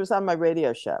 She was on my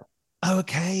radio show. Oh,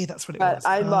 okay, that's what it was.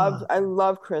 I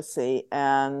love Chrissie,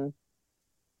 and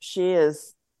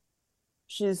she's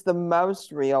the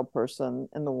most real person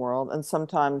in the world. And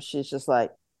sometimes she's just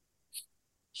like,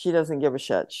 she doesn't give a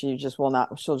shit. She just will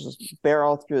not. She'll just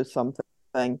barrel through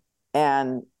something,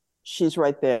 and she's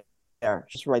right there.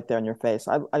 She's right there in your face.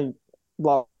 I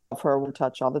love her. We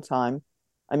touch all the time.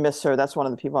 I miss her. That's one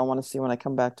of the people I want to see when I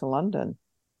come back to London.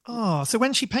 Oh, so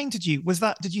when she painted you,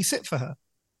 did you sit for her?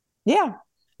 Yeah.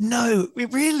 No,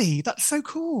 really? That's so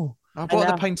cool. What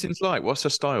are the paintings like? What's her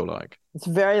style like? It's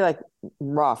very like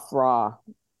rough, raw,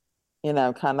 kind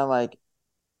of like,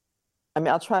 I mean,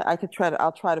 I'll try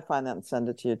to find that and send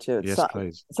it to you too. It's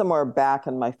please. Somewhere back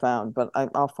in my phone, but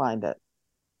I'll find it.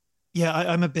 Yeah,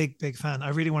 I'm a big chat. I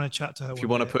really want to chat to her. If you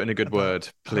want to put in a good word,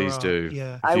 please do.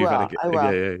 Yeah, I will.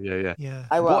 Yeah.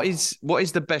 I will. What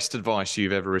is the best advice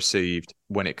you've ever received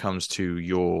when it comes to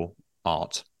your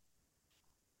art?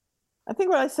 I think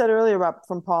what I said earlier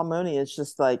from Paul Mooney is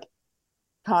just like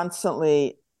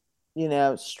constantly,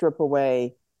 strip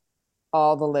away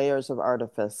all the layers of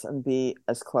artifice and be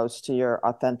as close to your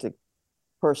authentic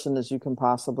person as you can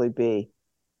possibly be.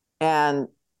 And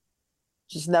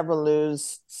just never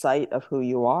lose sight of who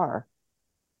you are.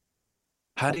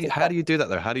 How do you do that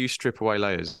though? How do you strip away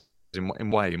layers?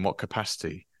 In what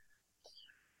capacity?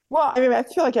 Well, I mean, I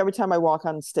feel like every time I walk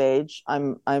on stage,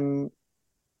 I'm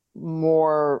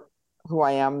more who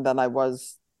I am than I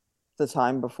was the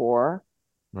time before.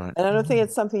 Right. And I don't think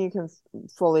it's something you can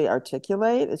fully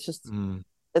articulate. It's just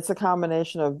it's a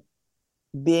combination of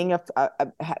being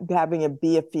having it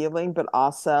be a feeling, but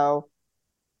also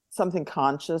something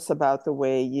conscious about the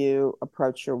way you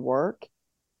approach your work,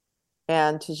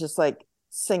 and to just like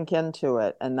sink into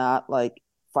it and not like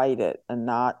fight it and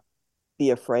not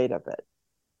be afraid of it.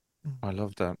 I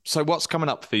love that. So what's coming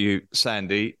up for you,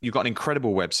 Sandy? You've got an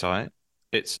incredible website.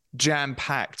 It's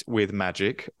jam-packed with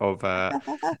magic of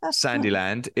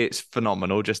Sandyland. It's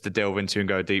phenomenal just to delve into and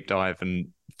go a deep dive and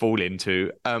fall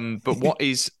into. But what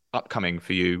is upcoming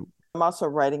for you? I'm also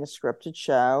writing a scripted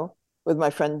show with my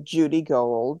friend Judy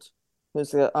Gold,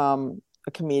 who's a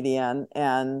comedian,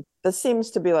 and this seems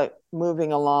to be like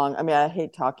moving along. I mean, I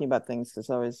hate talking about things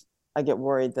because I get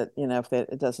worried that, if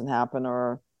it doesn't happen,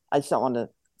 or I just don't want to.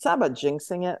 It's not about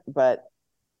jinxing it, but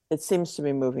it seems to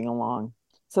be moving along.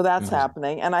 So that's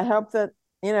happening. And I hope that,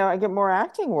 I get more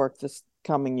acting work this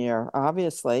coming year,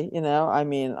 obviously. I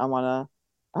mean, I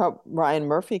hope Ryan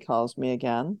Murphy calls me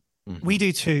again. We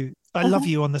do too. I love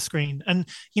you on the screen. And,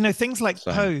 things like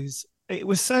Pose, it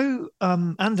was so,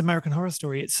 and American Horror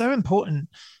Story, it's so important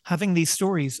having these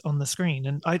stories on the screen.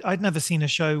 And I'd never seen a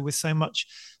show with so much,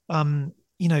 kind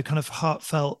of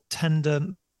heartfelt, tender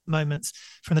moments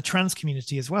from the trans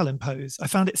community as well in Pose. I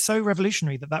found it so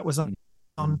revolutionary that was on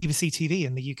BBC TV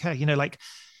in the UK.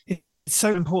 It's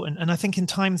so important. And I think in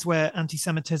times where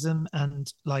anti-Semitism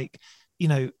and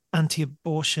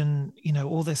anti-abortion,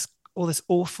 all this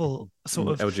awful sort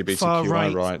of LGBTQI far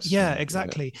right rights. Yeah,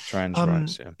 exactly. Trans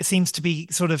rights. Yeah. It seems to be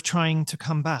sort of trying to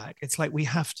come back. It's like we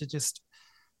have to just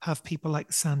have people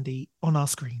like Sandy on our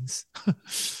screens.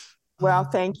 Well,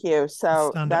 thank you.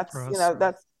 So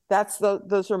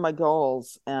those are my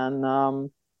goals, and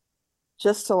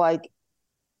just to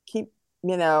keep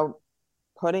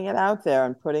putting it out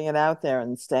there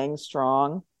and staying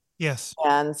strong. Yes.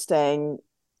 And staying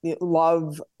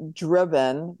love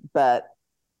driven, but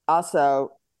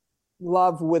also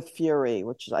love with fury,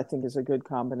 which I think is a good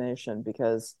combination,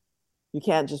 because you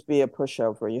can't just be a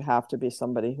pushover. You have to be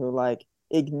somebody who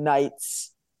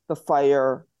ignites the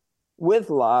fire with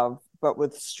love, but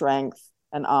with strength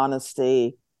and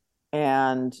honesty,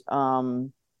 and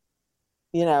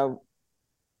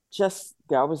just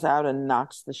goes out and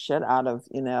knocks the shit out of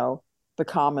the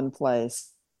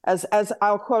commonplace. As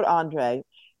I'll quote Andre,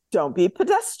 "Don't be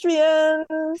pedestrian."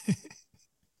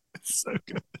 It's so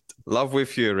good. Love with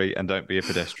fury and don't be a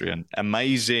pedestrian.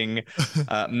 Amazing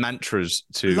mantras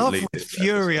to love lead with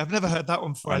fury. I've never heard that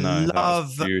one before. I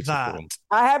love that.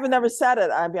 I haven't never said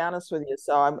it, I'll be honest with you.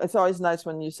 So it's always nice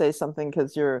when you say something,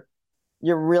 because you're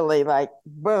really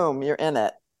boom, you're in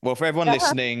it. Well, for everyone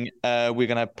listening, we're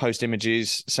going to post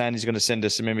images. Sandy's going to send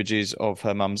us some images of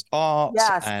her mum's art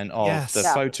and of the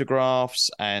photographs.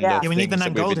 And we need the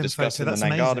Nan Goldin photo. That's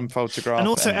amazing. Goldin photograph. And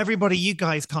also, everybody, you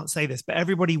guys can't say this, but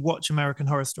everybody watch American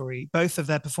Horror Story. Both of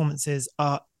their performances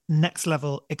are next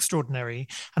level extraordinary.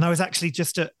 And I was actually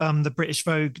just at the British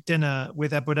Vogue dinner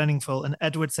with Edward Enninful, and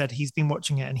Edward said he's been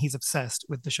watching it and he's obsessed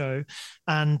with the show.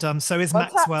 And so is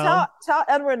Maxwell. Tell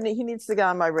Edward he needs to get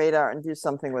on my radar and do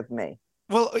something with me.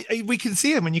 Well, we can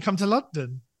see him when you come to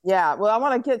London. Yeah, well, I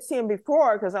want to see him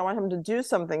before, because I want him to do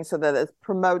something so that it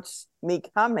promotes me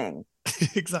coming.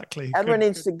 Exactly. Edward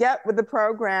needs to get with the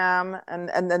program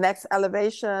and the next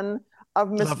elevation of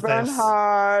Miss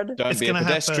Bernhard. Don't be a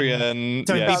pedestrian.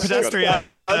 Don't be pedestrian.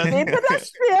 Don't be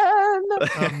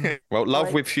pedestrian. Well,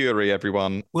 love with fury,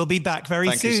 everyone. We'll be back very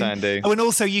soon. Thank you, Sandy. Oh, and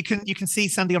also you can see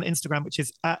Sandy on Instagram, which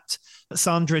is at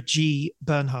Sandra G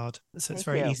Bernhard. So it's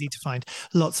very easy to find.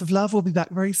 Lots of love. We'll be back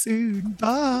very soon.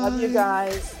 Bye. Love you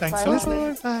guys. Thanks for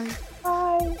listening. Bye.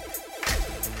 Bye.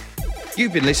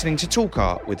 You've been listening to Talk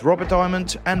Art with Robert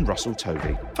Diamond and Russell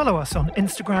Tovey. Follow us on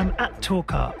Instagram at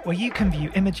Talk Art, where you can view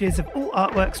images of all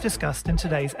artworks discussed in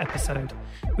today's episode,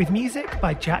 with music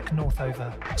by Jack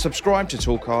Northover. Subscribe to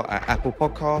Talk Art at Apple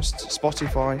Podcasts,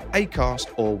 Spotify,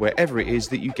 Acast, or wherever it is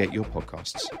that you get your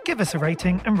podcasts. Give us a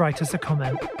rating and write us a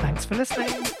comment. Thanks for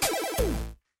listening.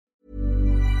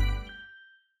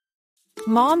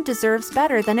 Mom deserves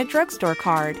better than a drugstore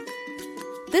card.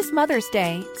 This Mother's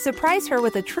Day, surprise her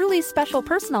with a truly special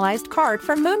personalized card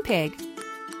from Moonpig.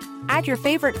 Add your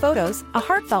favorite photos, a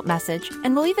heartfelt message,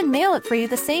 and we'll even mail it for you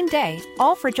the same day,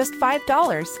 all for just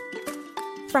 $5.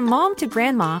 From mom to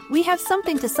grandma, we have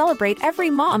something to celebrate every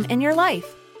mom in your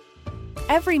life.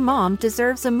 Every mom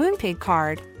deserves a Moonpig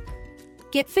card.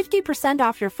 Get 50%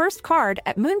 off your first card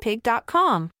at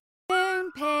moonpig.com.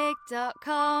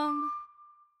 Moonpig.com